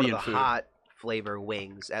one Indian of the food. hot flavor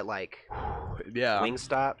wings at like Yeah.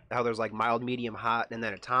 Wingstop. How there's like mild, medium, hot, and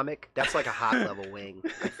then atomic. That's like a hot level wing.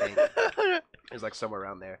 I think it's like somewhere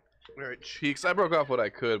around there. All right, cheeks. I broke off what I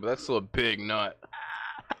could, but that's still a big nut.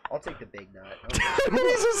 I'll take the big nut.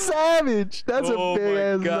 He's a savage. That's oh a big my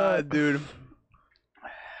ass god, nut. dude.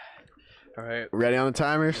 All right. Ready on the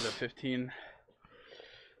timers?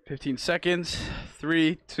 15 seconds.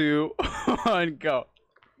 3, 2, 1, go.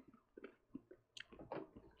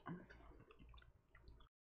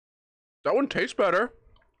 That one tastes better.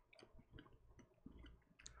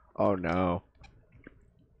 Oh no.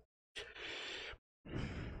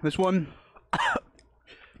 This one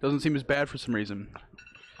doesn't seem as bad for some reason.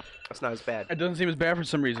 That's not as bad. It doesn't seem as bad for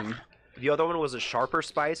some reason. The other one was a sharper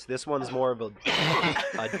spice. This one's more of a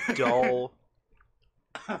dull.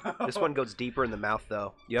 This one goes deeper in the mouth,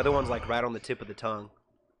 though. The other one's like right on the tip of the tongue.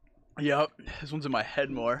 Yep. This one's in my head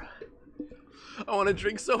more. I want to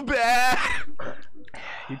drink so bad.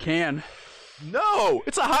 You can. No,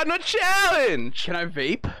 it's a hot nut challenge. Can I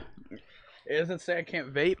vape? It doesn't say I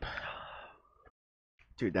can't vape.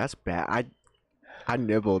 Dude, that's bad. I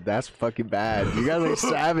nibbled. That's fucking bad. You guys are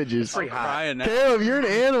savages. Pretty hot. Crying now. Caleb, you're an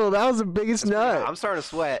animal. That was the biggest nut. I'm starting to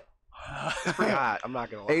sweat. It's pretty hot. I'm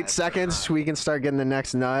not gonna lie. 8 seconds. We can start getting the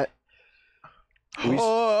next nut.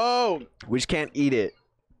 Oh! We just can't eat it.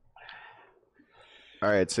 All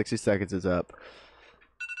right, 60 seconds is up.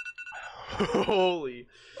 Holy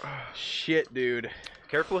shit, dude.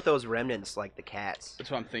 Careful with those remnants, like the cats.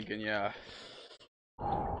 That's what I'm thinking, yeah.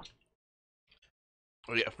 Oh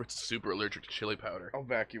yeah, Fritz is super allergic to chili powder. I'll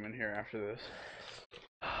vacuum in here after this.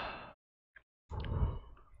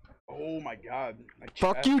 Oh my god. My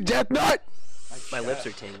Fuck chest. you, Death Nut! My lips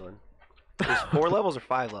are tingling. There's 4 levels or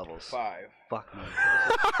 5 levels? 5. Fuck me.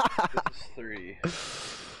 This is 3.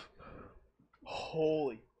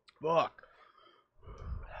 Holy fuck.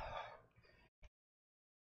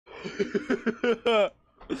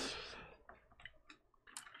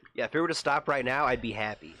 Yeah, if it were to stop right now, I'd be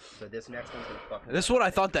happy. But this next one's gonna fuck me. This is what I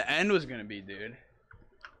thought the end was gonna be, dude.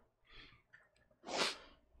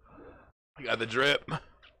 You got the drip.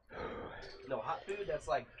 No, hot food that's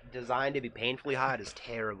like designed to be painfully hot is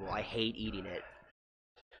terrible. I hate eating it.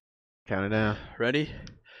 Count it down. Ready?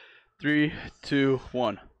 3, 2,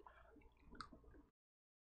 1.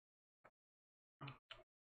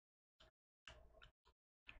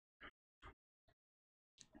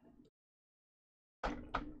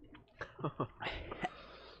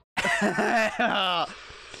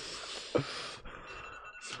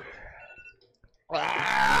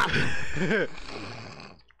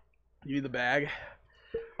 You need the bag?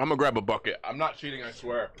 I'm gonna grab a bucket. I'm not cheating, I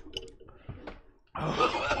swear.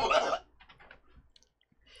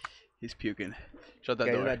 He's puking. Shut that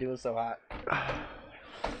Okay, door. you're not doing so hot.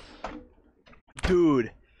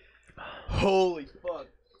 Dude. Holy fuck.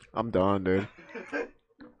 I'm done, dude.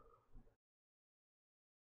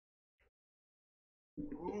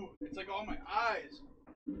 Ooh, it's like all my eyes.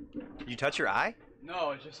 Did you touch your eye?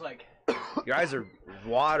 No, it's just like. Your eyes are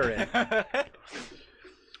watering.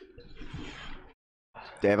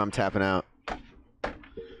 Dave, I'm tapping out.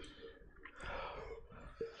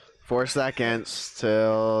 4 seconds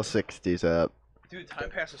till 60's up. Dude, time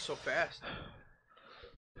passes so fast.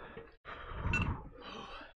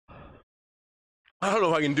 I don't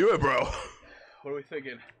know if I can do it, bro. What are we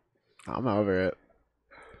thinking? I'm over it.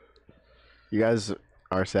 You guys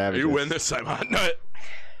are savages. You win this time, hot nut.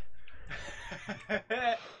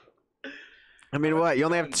 I mean, what? You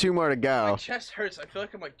only have 2 more to My go. chest hurts. I feel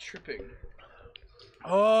like I'm like tripping.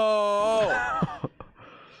 Oh!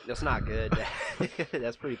 That's not good.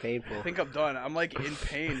 That's pretty painful. I think I'm done. I'm like in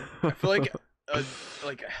pain. I feel like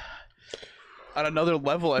on another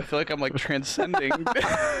level. I feel like I'm like transcending.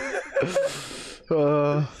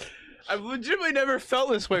 I've legitimately never felt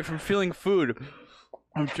this way from feeling food.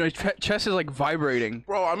 My chest is like vibrating.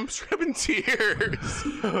 Bro, I'm stripping tears.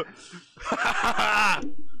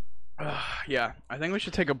 Yeah, I think we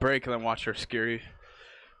should take a break and then watch our scary.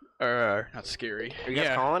 Not scary. Are you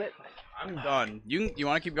guys calling it? I'm done. You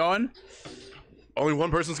want to keep going? Only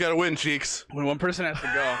one person's got to win, Cheeks. When one person has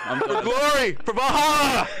to go, I'm For done. glory! For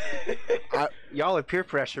Valhalla! Y'all have peer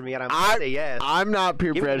pressure me, and I'm gonna say yes. I'm not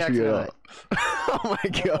peer Give me pressure next you at minute. all. Oh my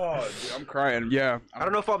god. Oh, dude, I'm crying. Yeah. I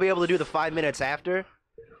don't know if I'll be able to do the 5 minutes after,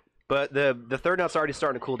 but the third nut's already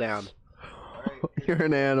starting to cool down. You're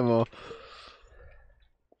an animal.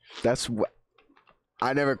 That's what.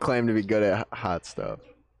 I never claimed to be good at hot stuff.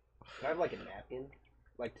 Can I have like a napkin,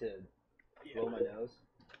 like to blow my nose?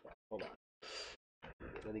 Hold on.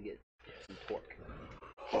 Let me get some torque.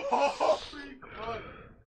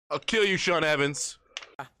 I'll kill you, Sean Evans.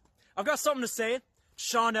 I've got something to say.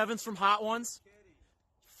 Sean Evans from Hot Ones.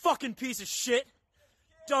 Fucking piece of shit.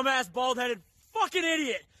 Dumbass, bald-headed fucking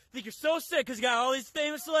idiot. Think you're so sick because you got all these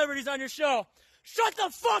famous celebrities on your show. Shut the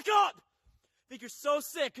fuck up! Think you're so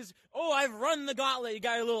sick because, oh, I've run the gauntlet. You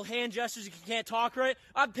got your little hand gestures, you can't talk right.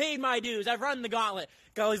 I've paid my dues. I've run the gauntlet.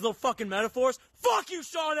 Got all these little fucking metaphors. Fuck you,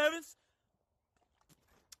 Sean Evans!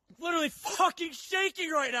 I'm literally fucking shaking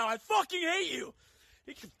right now. I fucking hate you.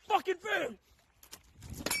 You can fucking be.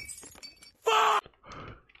 Fuck!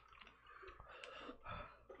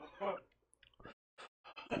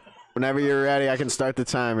 Whenever you're ready, I can start the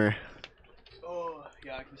timer. Oh,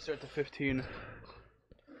 yeah, I can start to 15.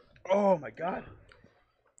 Oh my god.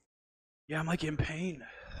 Yeah, I'm like in pain.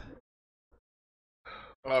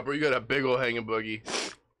 Oh, bro, you got a big ol' hanging boogie.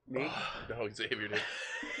 Me? No, Xavier did.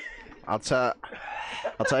 I'll tell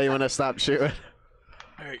you when I stop shooting.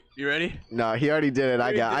 All right, you ready? No, he already did it.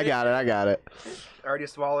 I got it. I already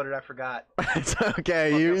swallowed it. I forgot. It's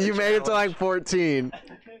okay. You made it to like 14.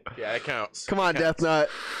 Yeah, that counts. Come on, Death Nut.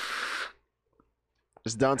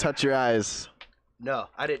 Just don't touch your eyes. No,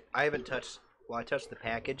 I didn't. I haven't touched. Well, I touched the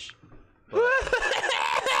package. But...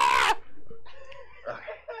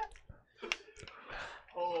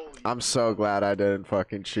 I'm so glad I didn't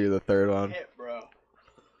fucking chew the third one. Hit, bro.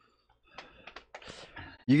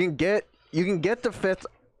 You can get the fifth.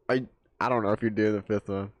 I don't know if you do the fifth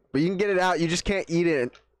one, but you can get it out. You just can't eat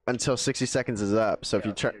it until 60 seconds is up. So if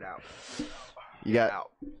you try, you got.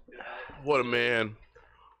 What a man.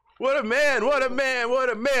 What a man. What a man.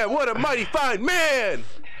 What a man. What a mighty fine man.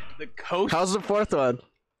 The coast. How's the fourth one?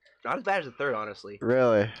 Not as bad as the third, honestly.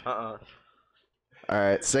 Really? Uh-uh. All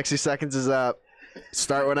right, 60 seconds is up.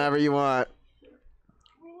 Start whenever you want.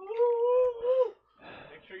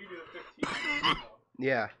 Make sure you do the 15.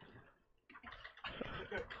 Yeah.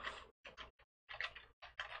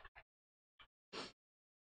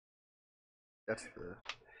 That's the...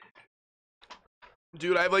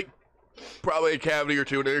 Dude, I have like probably a cavity or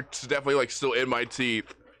two, and it's definitely like still in my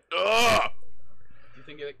teeth. Ugh!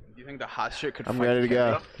 Do you think the hot shit could I'm fight ready to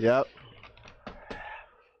go. cancer? Yep.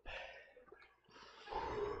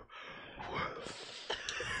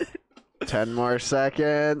 Ten more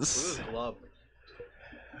seconds. Glove.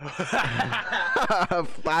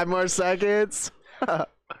 5 more seconds.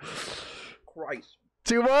 Christ.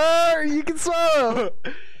 2 more. You can swallow.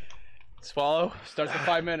 Swallow. Starts at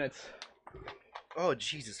 5 minutes. Oh,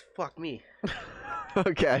 Jesus. Fuck me.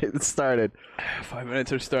 Okay, it started. 5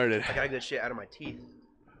 minutes are started. I gotta get shit out of my teeth.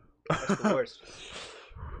 That's the worst.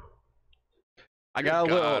 I got a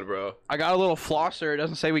God, little, bro. I got a little flosser. It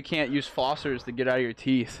doesn't say we can't use flossers to get out of your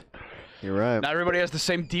teeth. You're right. Not everybody has the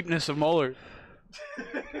same deepness of molars.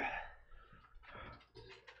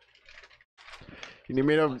 You need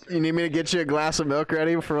me to get you a glass of milk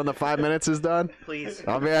ready for when the 5 minutes is done? Please.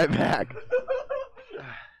 I'll be right back.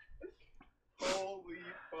 Holy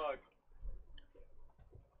fuck.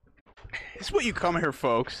 This is what you come here,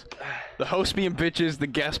 folks. The host being bitches, the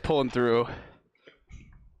guest pulling through.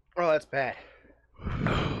 Oh, that's bad.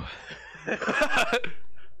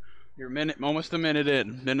 You're almost a minute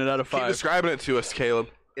in. Minute out of 5. Keep describing it to us, Caleb.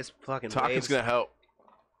 It's fucking Talking's waves. gonna help.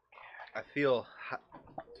 I feel...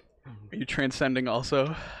 Are you transcending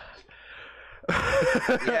also?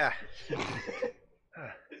 Yeah.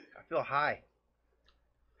 I feel high.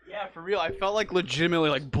 Yeah, for real. I felt like legitimately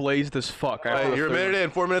like blazed as fuck. All right, you're a minute in.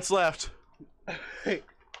 4 minutes left. Hey,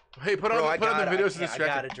 put Bro, on the videos to I distract.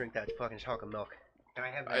 gotta drink that fucking chocolate milk. Can I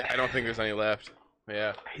have that? I don't think there's any left.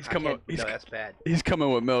 Yeah. He's I coming. can't- no, that's bad. He's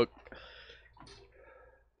coming with milk.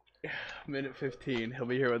 Minute 15. He'll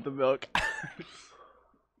be here with the milk.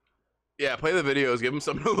 Yeah, play the videos. Give him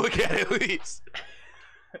something to look at least.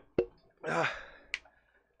 I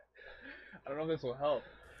don't know if this will help.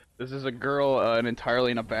 This is a girl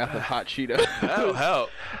entirely in a bath of hot Cheetos. That'll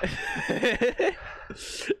help.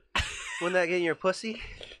 Wouldn't that get in your pussy?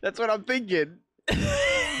 That's what I'm thinking.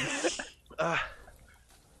 I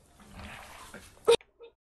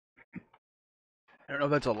don't know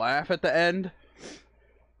if that's a laugh at the end.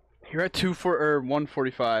 You're at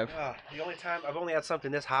 1:45. The only time I've only had something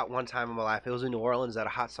this hot one time in my life. It was in New Orleans at a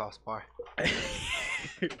hot sauce bar.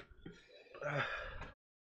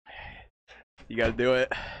 You gotta do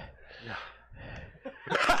it. Yeah!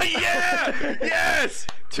 Yes!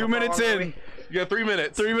 2 minutes long are in. You got 3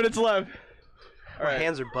 minutes. 3 minutes left. My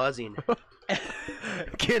hands are buzzing.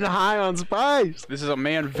 Getting high on spice. This is a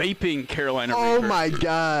man vaping Carolina Oh Reaper. my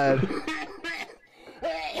god.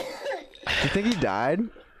 You think he died?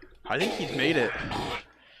 I think he's made it.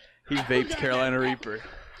 He vaped Carolina Reaper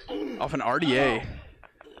off an RDA.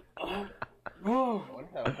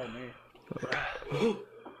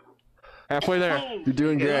 Halfway there. You're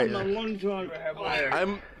doing great.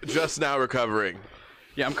 I'm just now recovering.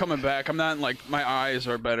 Yeah, I'm coming back. I'm not like my eyes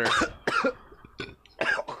are better.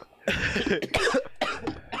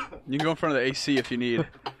 You can go in front of the AC if you need.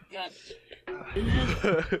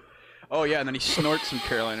 Oh yeah, and then he snorts some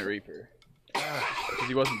Carolina Reaper because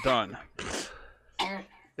he wasn't done.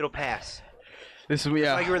 It'll pass. This is Like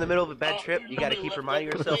yeah. you're in the middle of a bad trip, you gotta keep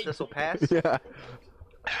reminding yourself this will pass. Yeah.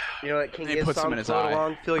 You know that King He Giz puts 'em song, in his Float eye.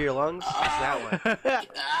 Along, Fill Your Lungs? It's that one.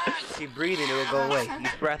 Keep breathing, it'll go away.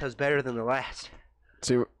 Each breath is better than the last.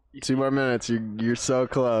 Two more minutes. You're so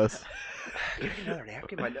close. Give me another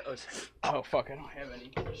napkin, my nose. Oh fuck, I don't have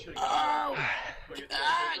any.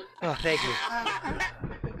 Oh, thank you.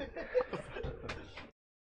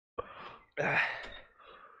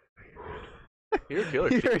 You're a killer.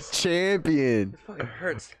 You're a champion. It fucking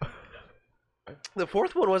hurts. The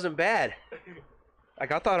fourth one wasn't bad.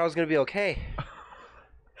 Like, I thought I was gonna be okay.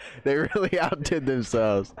 They really outdid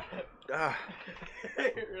themselves.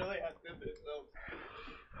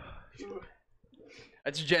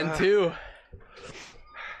 That's Gen 2.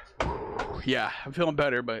 Yeah, I'm feeling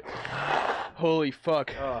better, but holy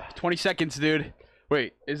fuck. 20 seconds, dude.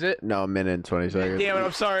 Wait, is it? No, a minute and 20 seconds. Damn it,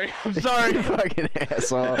 I'm sorry. I'm sorry. You fucking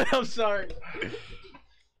asshole. I'm sorry.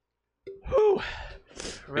 Whew.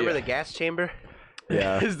 Remember the gas chamber?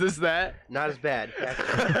 Yeah. Is this that? Not as bad.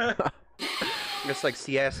 It's like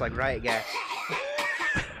CS, like riot gas.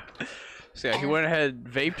 So yeah, he went ahead,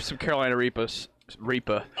 vaped some Carolina Reaper,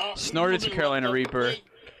 snorted some Carolina Reaper.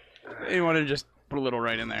 He wanted to just put a little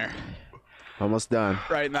right in there. Almost done.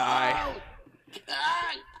 Right in the eye.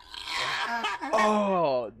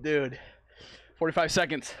 Oh, dude. 45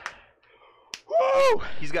 seconds. Woo!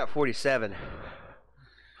 He's got 47.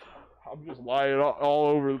 I'm just lying all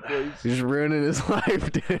over the place. He's just ruining his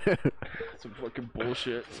life, dude. Some fucking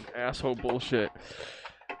bullshit. Some asshole bullshit.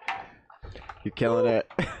 You're killing it.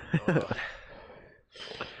 New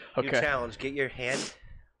Okay. challenge. Get your hand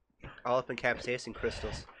all up in capsaicin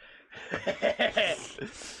crystals.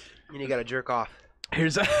 And you gotta jerk off.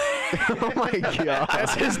 Here's a Oh my god.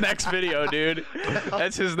 That's his next video, dude.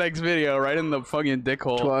 That's his next video, right in the fucking dick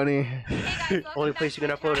hole. 20. Only place you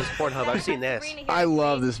can upload is Pornhub. I've seen this. I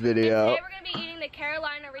love this video. Today we're gonna be eating the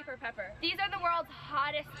Carolina Reaper pepper. These are the world's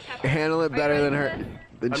hottest peppers. Handle it better than her.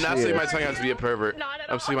 Than I'm she not sticking my is. tongue out to be a pervert. Not at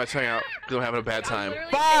I'm all. sticking my tongue out because I'm having a bad time.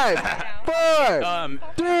 5, 4,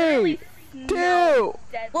 3, 2,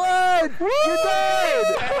 1. You're done.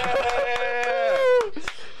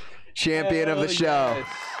 Champion of the show. Yes.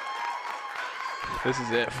 This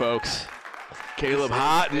is it, folks. Caleb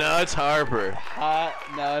Hot Nuts Harper. Hot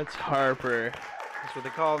Nuts Harper. That's what they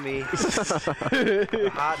call me. The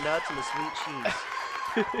hot nuts and the sweet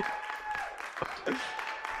cheese. Let's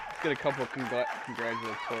get a couple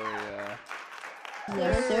congratulatory.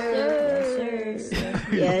 Yes, sir. Yes, sir.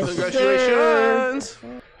 Yes, Congratulations.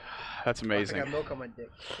 That's I amazing. got milk on my dick.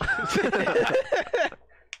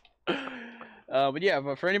 But yeah,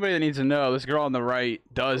 but for anybody that needs to know, this girl on the right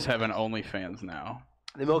does have an OnlyFans now.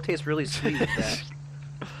 The milk tastes really sweet with that.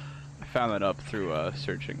 I found that up through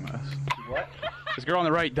searching this. What? This girl on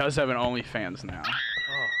the right does have an OnlyFans now.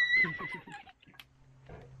 Oh.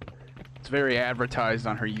 It's very advertised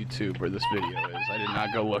on her YouTube where this video is. I did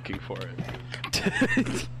not go looking for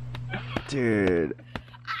it. Dude.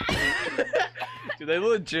 Dude,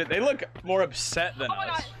 they look more upset than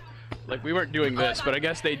us. Like, we weren't doing this, but I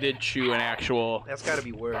guess they did chew an actual That's gotta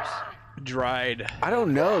be worse. dried. I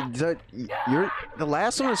don't know. The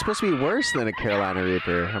last one was supposed to be worse than a Carolina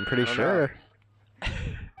Reaper. I'm pretty sure.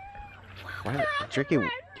 What? Drinking.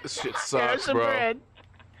 This shit sucks, bro.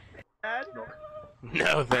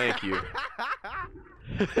 No, thank you.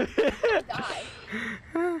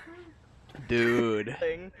 Dude.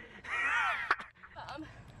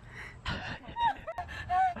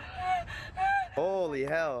 Holy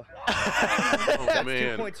hell. Oh, That's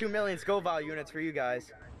man. 2.2 million Scoville units for you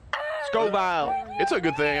guys. Scoville. It's a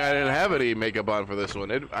good thing I didn't have any makeup on for this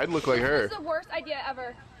one. I'd look like her. This is the worst idea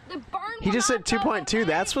ever. The burn He just said 2.2.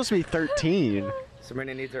 That's supposed to be 13.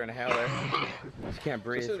 Sabrina needs her inhaler. She can't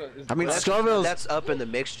breathe. I mean, That's Scoville's. up in the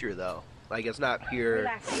mixture though. Like it's not pure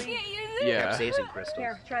Yeah. capsaicin crystals.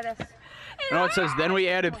 Here, try this. No, it says, then we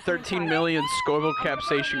added 13 million Scoville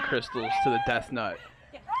capsaicin crystals to the death nut.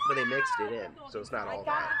 But they mixed it in, so it's not all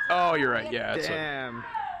that. Oh, you're right. Yeah. It's Damn.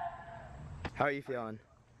 How are you feeling?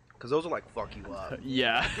 Cause those will like fuck you up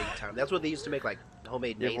yeah. big time. That's what they used to make like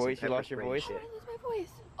homemade Your mace and voice? You pepper lost your spray and voice? shit. I lose my voice.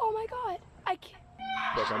 Oh my god. I can't.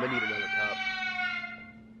 Plus, I'm gonna need another cup.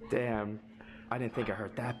 Damn. I didn't think I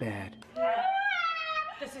hurt that bad.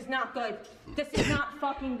 This is not good. This is not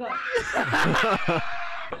fucking good.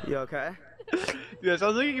 You okay? Yeah,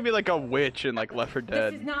 sounds like you could be like a witch in like Left 4 This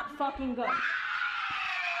Dead. is not fucking good.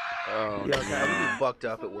 Oh, You I'm okay? gonna be fucked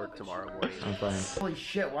up at work tomorrow morning. I'm fine. Holy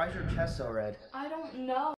shit, why is your chest so red? I don't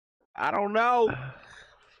know. I don't know.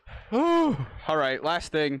 All right,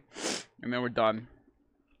 last thing, and then we're done.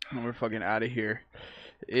 And we're fucking out of here.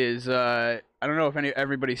 Is I don't know if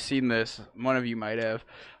everybody's seen this. One of you might have.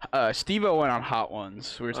 Steve-O went on Hot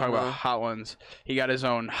Ones. We were talking about Hot Ones. He got his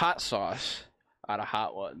own hot sauce out of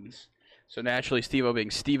Hot Ones. So naturally, Steve-O being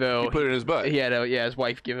Steve-O, He put it in his butt. he had his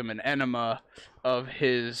wife give him an enema of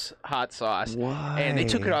his hot sauce. Why? And they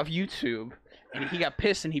took it off YouTube. And he got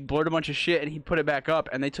pissed and he blurred a bunch of shit and he put it back up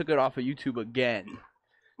and they took it off of YouTube again.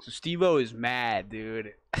 So Steve-O is mad,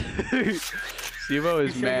 dude. Steve-O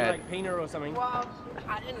is mad. Like Peanut or something. Well,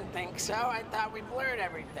 I didn't think so. I thought we blurred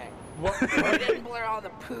everything. What? We didn't blur all the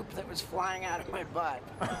poop that was flying out of my butt.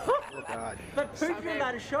 Oh God. But poop you're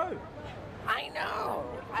allowed to show. I know.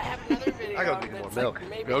 I have another video. I gotta get more that's milk. Like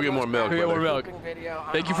maybe Go the get more most milk, Go get more brother. milk. pooping video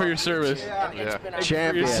on Thank you for all your of service. YouTube. Yeah. It's been a-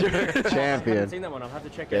 Champion. I haven't Champion. seen that one. I'll have to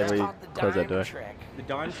check Yeah, it It's out. we called the close that dime door. trick. The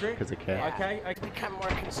dime trick? Because it can't. Yeah. Okay. It's become more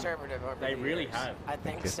conservative over They the really years. have. I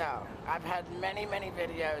think so. I've had many, many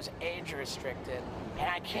videos age restricted, and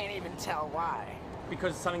I can't even tell why.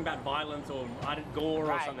 Because something about violence or gore or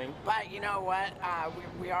Right. something. But you know what?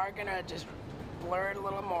 We are gonna just blur it a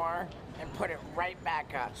little more and put it right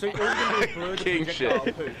back up. So all you're gonna do is blur the King projectile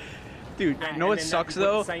shit. poop. Dude, And you know what then sucks put the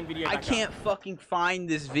though? same video I back can't fucking find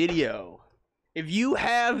this video. If you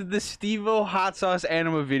have the Steve-O hot sauce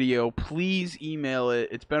anima video, please email it.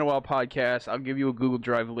 It's been a while podcast. I'll give you a Google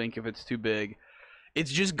Drive link if it's too big.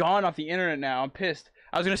 It's just gone off the internet now. I'm pissed.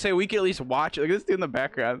 I was gonna say we could at least watch it. Like this dude in the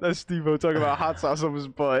background. That's Steve-O talking about hot sauce on his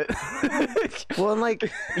butt. Well, and like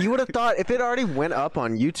you would have thought if it already went up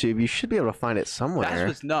on YouTube, you should be able to find it somewhere. That's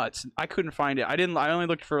what's nuts. I couldn't find it. I only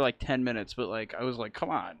looked for like 10 minutes, but like I was like, come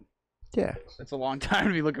on. Yeah. That's a long time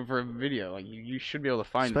to be looking for a video. Like you should be able to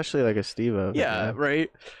find it. Especially like a Steve-O. Yeah,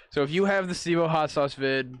 right. So if you have the Steve-O hot sauce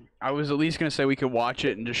vid, I was at least gonna say we could watch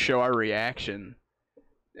it and just show our reaction,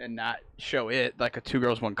 and not show it like a 2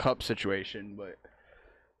 girls 1 cup situation. But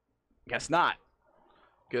guess not.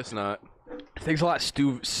 Guess not. Thanks a lot,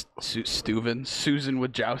 Susan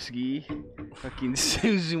Wojcicki. Fucking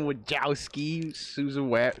Susan Wojcicki. Susan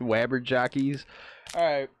Wabberjockeys. All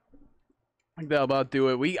right. I think that'll about do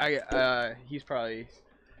it. He's probably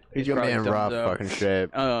gonna be in rough fucking shape.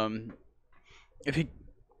 If he,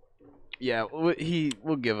 yeah,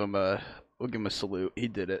 we'll give him a salute. He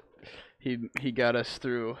did it. He got us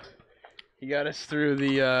through. He got us through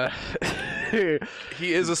the.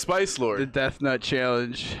 He is a Spice Lord. The Death Nut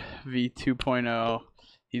Challenge V2.0.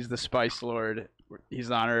 He's the Spice Lord. He's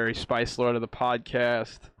the honorary Spice Lord of the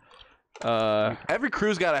podcast. Every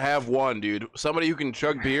crew's got to have one, dude. Somebody who can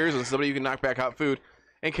chug beers and somebody who can knock back hot food.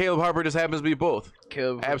 And Caleb Harper just happens to be both.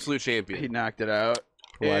 Caleb, absolute champion. He knocked it out.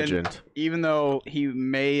 Legend. And even though he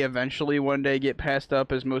may eventually one day get passed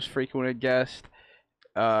up as most frequent guest,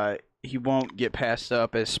 he won't get passed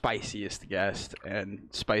up as spiciest guest and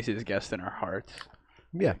spiciest guest in our hearts.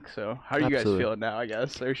 Yeah. So, how are you guys feeling now? I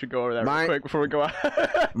guess we should go over that real quick before we go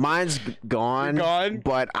out. Mine's gone.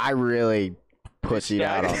 But I really pussied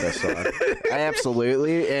out on this one. I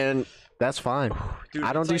absolutely, and that's fine. Dude,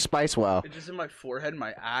 I don't do spice well. It's just in my forehead, and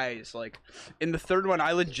my eyes. Like in the third one,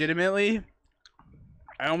 I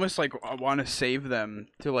almost like I want to save them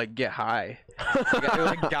to like get high. Like, it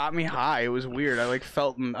like got me high. It was weird. I like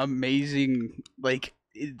felt an amazing like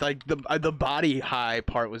the body high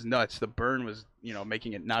part was nuts. The burn was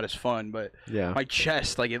making it not as fun, but yeah, my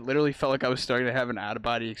chest like it literally felt like I was starting to have an out of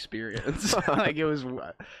body experience. Like it was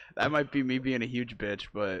that might be me being a huge bitch.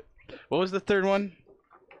 But what was the third one?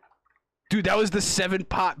 Dude, that was the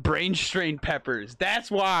 7-pot brain strain peppers. That's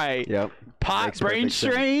why. Yep. Pot brain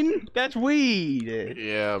strain? That's weed.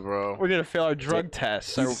 Yeah, bro. We're going to fail our drug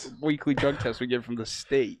tests, our weekly drug tests we get from the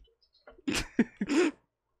state.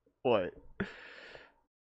 What?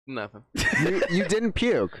 Nothing. You didn't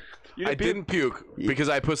puke. I didn't puke because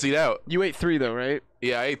I pussied out. You ate 3 though, right?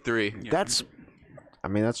 Yeah, I ate 3. Yeah. That's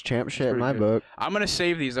champ shit in my book. I'm going to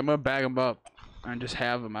save these. I'm going to bag them up and just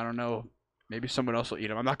have them. I don't know. Maybe someone else will eat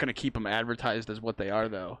them. I'm not going to keep them advertised as what they are,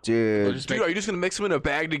 though. Dude. Are you just going to mix them in a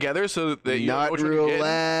bag together so that you know which one you're getting?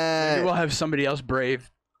 Maybe we'll have somebody else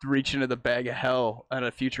brave reach into the bag of hell on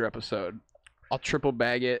a future episode. I'll triple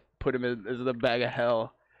bag it, put him in the bag of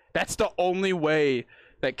hell. That's the only way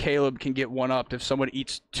that Caleb can get one up if someone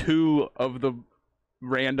eats 2 of the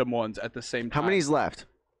random ones at the same time. How many's left?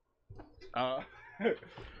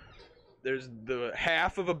 There's the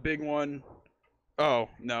half of a big one. Oh,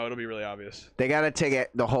 no, it'll be really obvious. They gotta take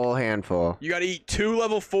it the whole handful. You gotta eat 2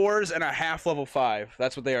 level 4s and a half level 5.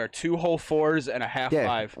 That's what they are. 2 whole 4s and a half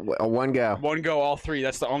 5. One go. One go, all 3.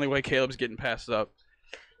 That's the only way Caleb's getting passed up.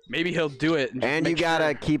 Maybe he'll do it. And you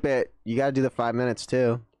gotta keep it. You gotta do the 5 minutes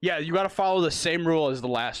too. Yeah, you gotta follow the same rule as the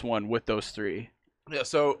last one with those 3. Yeah,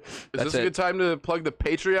 so is this a good time to plug the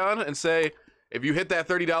Patreon and say, if you hit that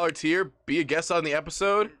 $30 tier, be a guest on the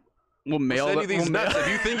episode? We'll send you these nuts. If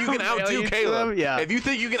you think you can outdo Caleb, if you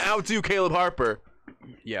think you can outdo Caleb Harper,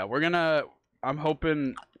 yeah, we're gonna. I'm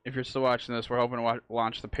hoping if you're still watching this, we're hoping to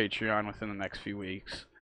launch the Patreon within the next few weeks.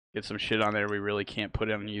 Get some shit on there we really can't put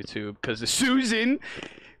on YouTube because Susan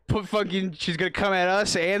she's gonna come at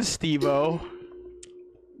us and Steve-O.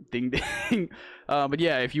 Ding ding. But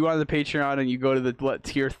yeah, if you want the Patreon and you go to the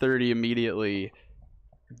tier 30 immediately,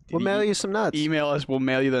 we'll mail you some nuts. Email us. We'll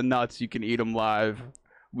mail you the nuts. You can eat them live.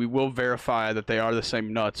 We will verify that they are the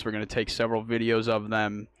same nuts. We're going to take several videos of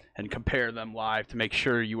them and compare them live to make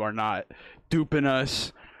sure you are not duping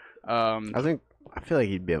us. I feel like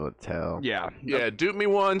you'd be able to tell. Yeah. Yeah, dupe me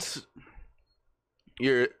once,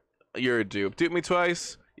 you're a dupe. Dupe me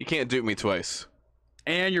twice, you can't dupe me twice.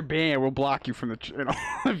 And you're banned. We'll block you from the channel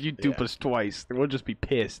if you dupe us twice. We'll just be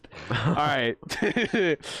pissed. All right.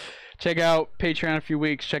 Check out Patreon in a few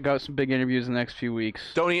weeks. Check out some big interviews in the next few weeks.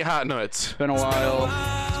 Don't eat hot nuts. It's been a while.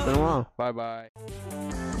 It's been a while. Bye-bye.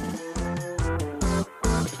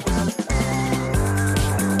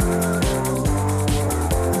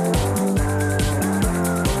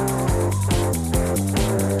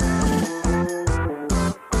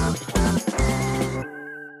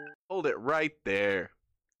 right there.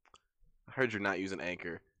 I heard you're not using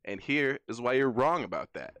Anchor, and here is why you're wrong about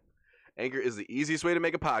that. Anchor is the easiest way to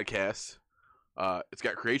make a podcast. It's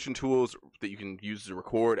got creation tools that you can use to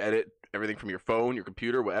record, edit, everything from your phone, your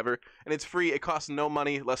computer, whatever. And it's free. It costs no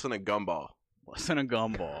money, less than a gumball. Less than a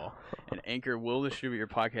gumball. And Anchor will distribute your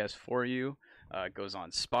podcast for you. It goes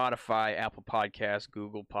on Spotify, Apple Podcasts,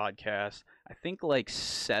 Google Podcasts, I think like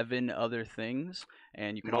 7 other things.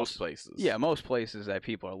 And you can most places. Yeah, most places that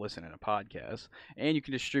people are listening to podcasts. And you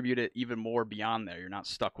can distribute it even more beyond there. You're not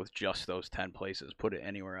stuck with just those 10 places. Put it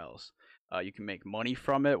anywhere else. You can make money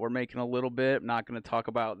from it. We're making a little bit. I'm not going to talk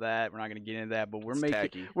about that. We're not going to get into that, but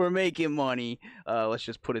we're making money. Let's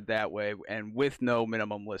just put it that way. And with no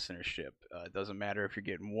minimum listenership. It doesn't matter if you're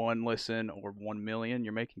getting 1 listen or 1 million.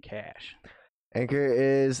 You're making cash. Anchor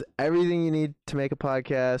is everything you need to make a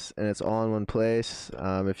podcast, and it's all in one place.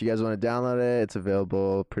 If you guys want to download it, it's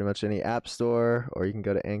available pretty much any app store, or you can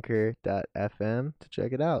go to anchor.fm to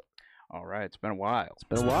check it out. All right. It's been a while. It's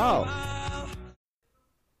been a while.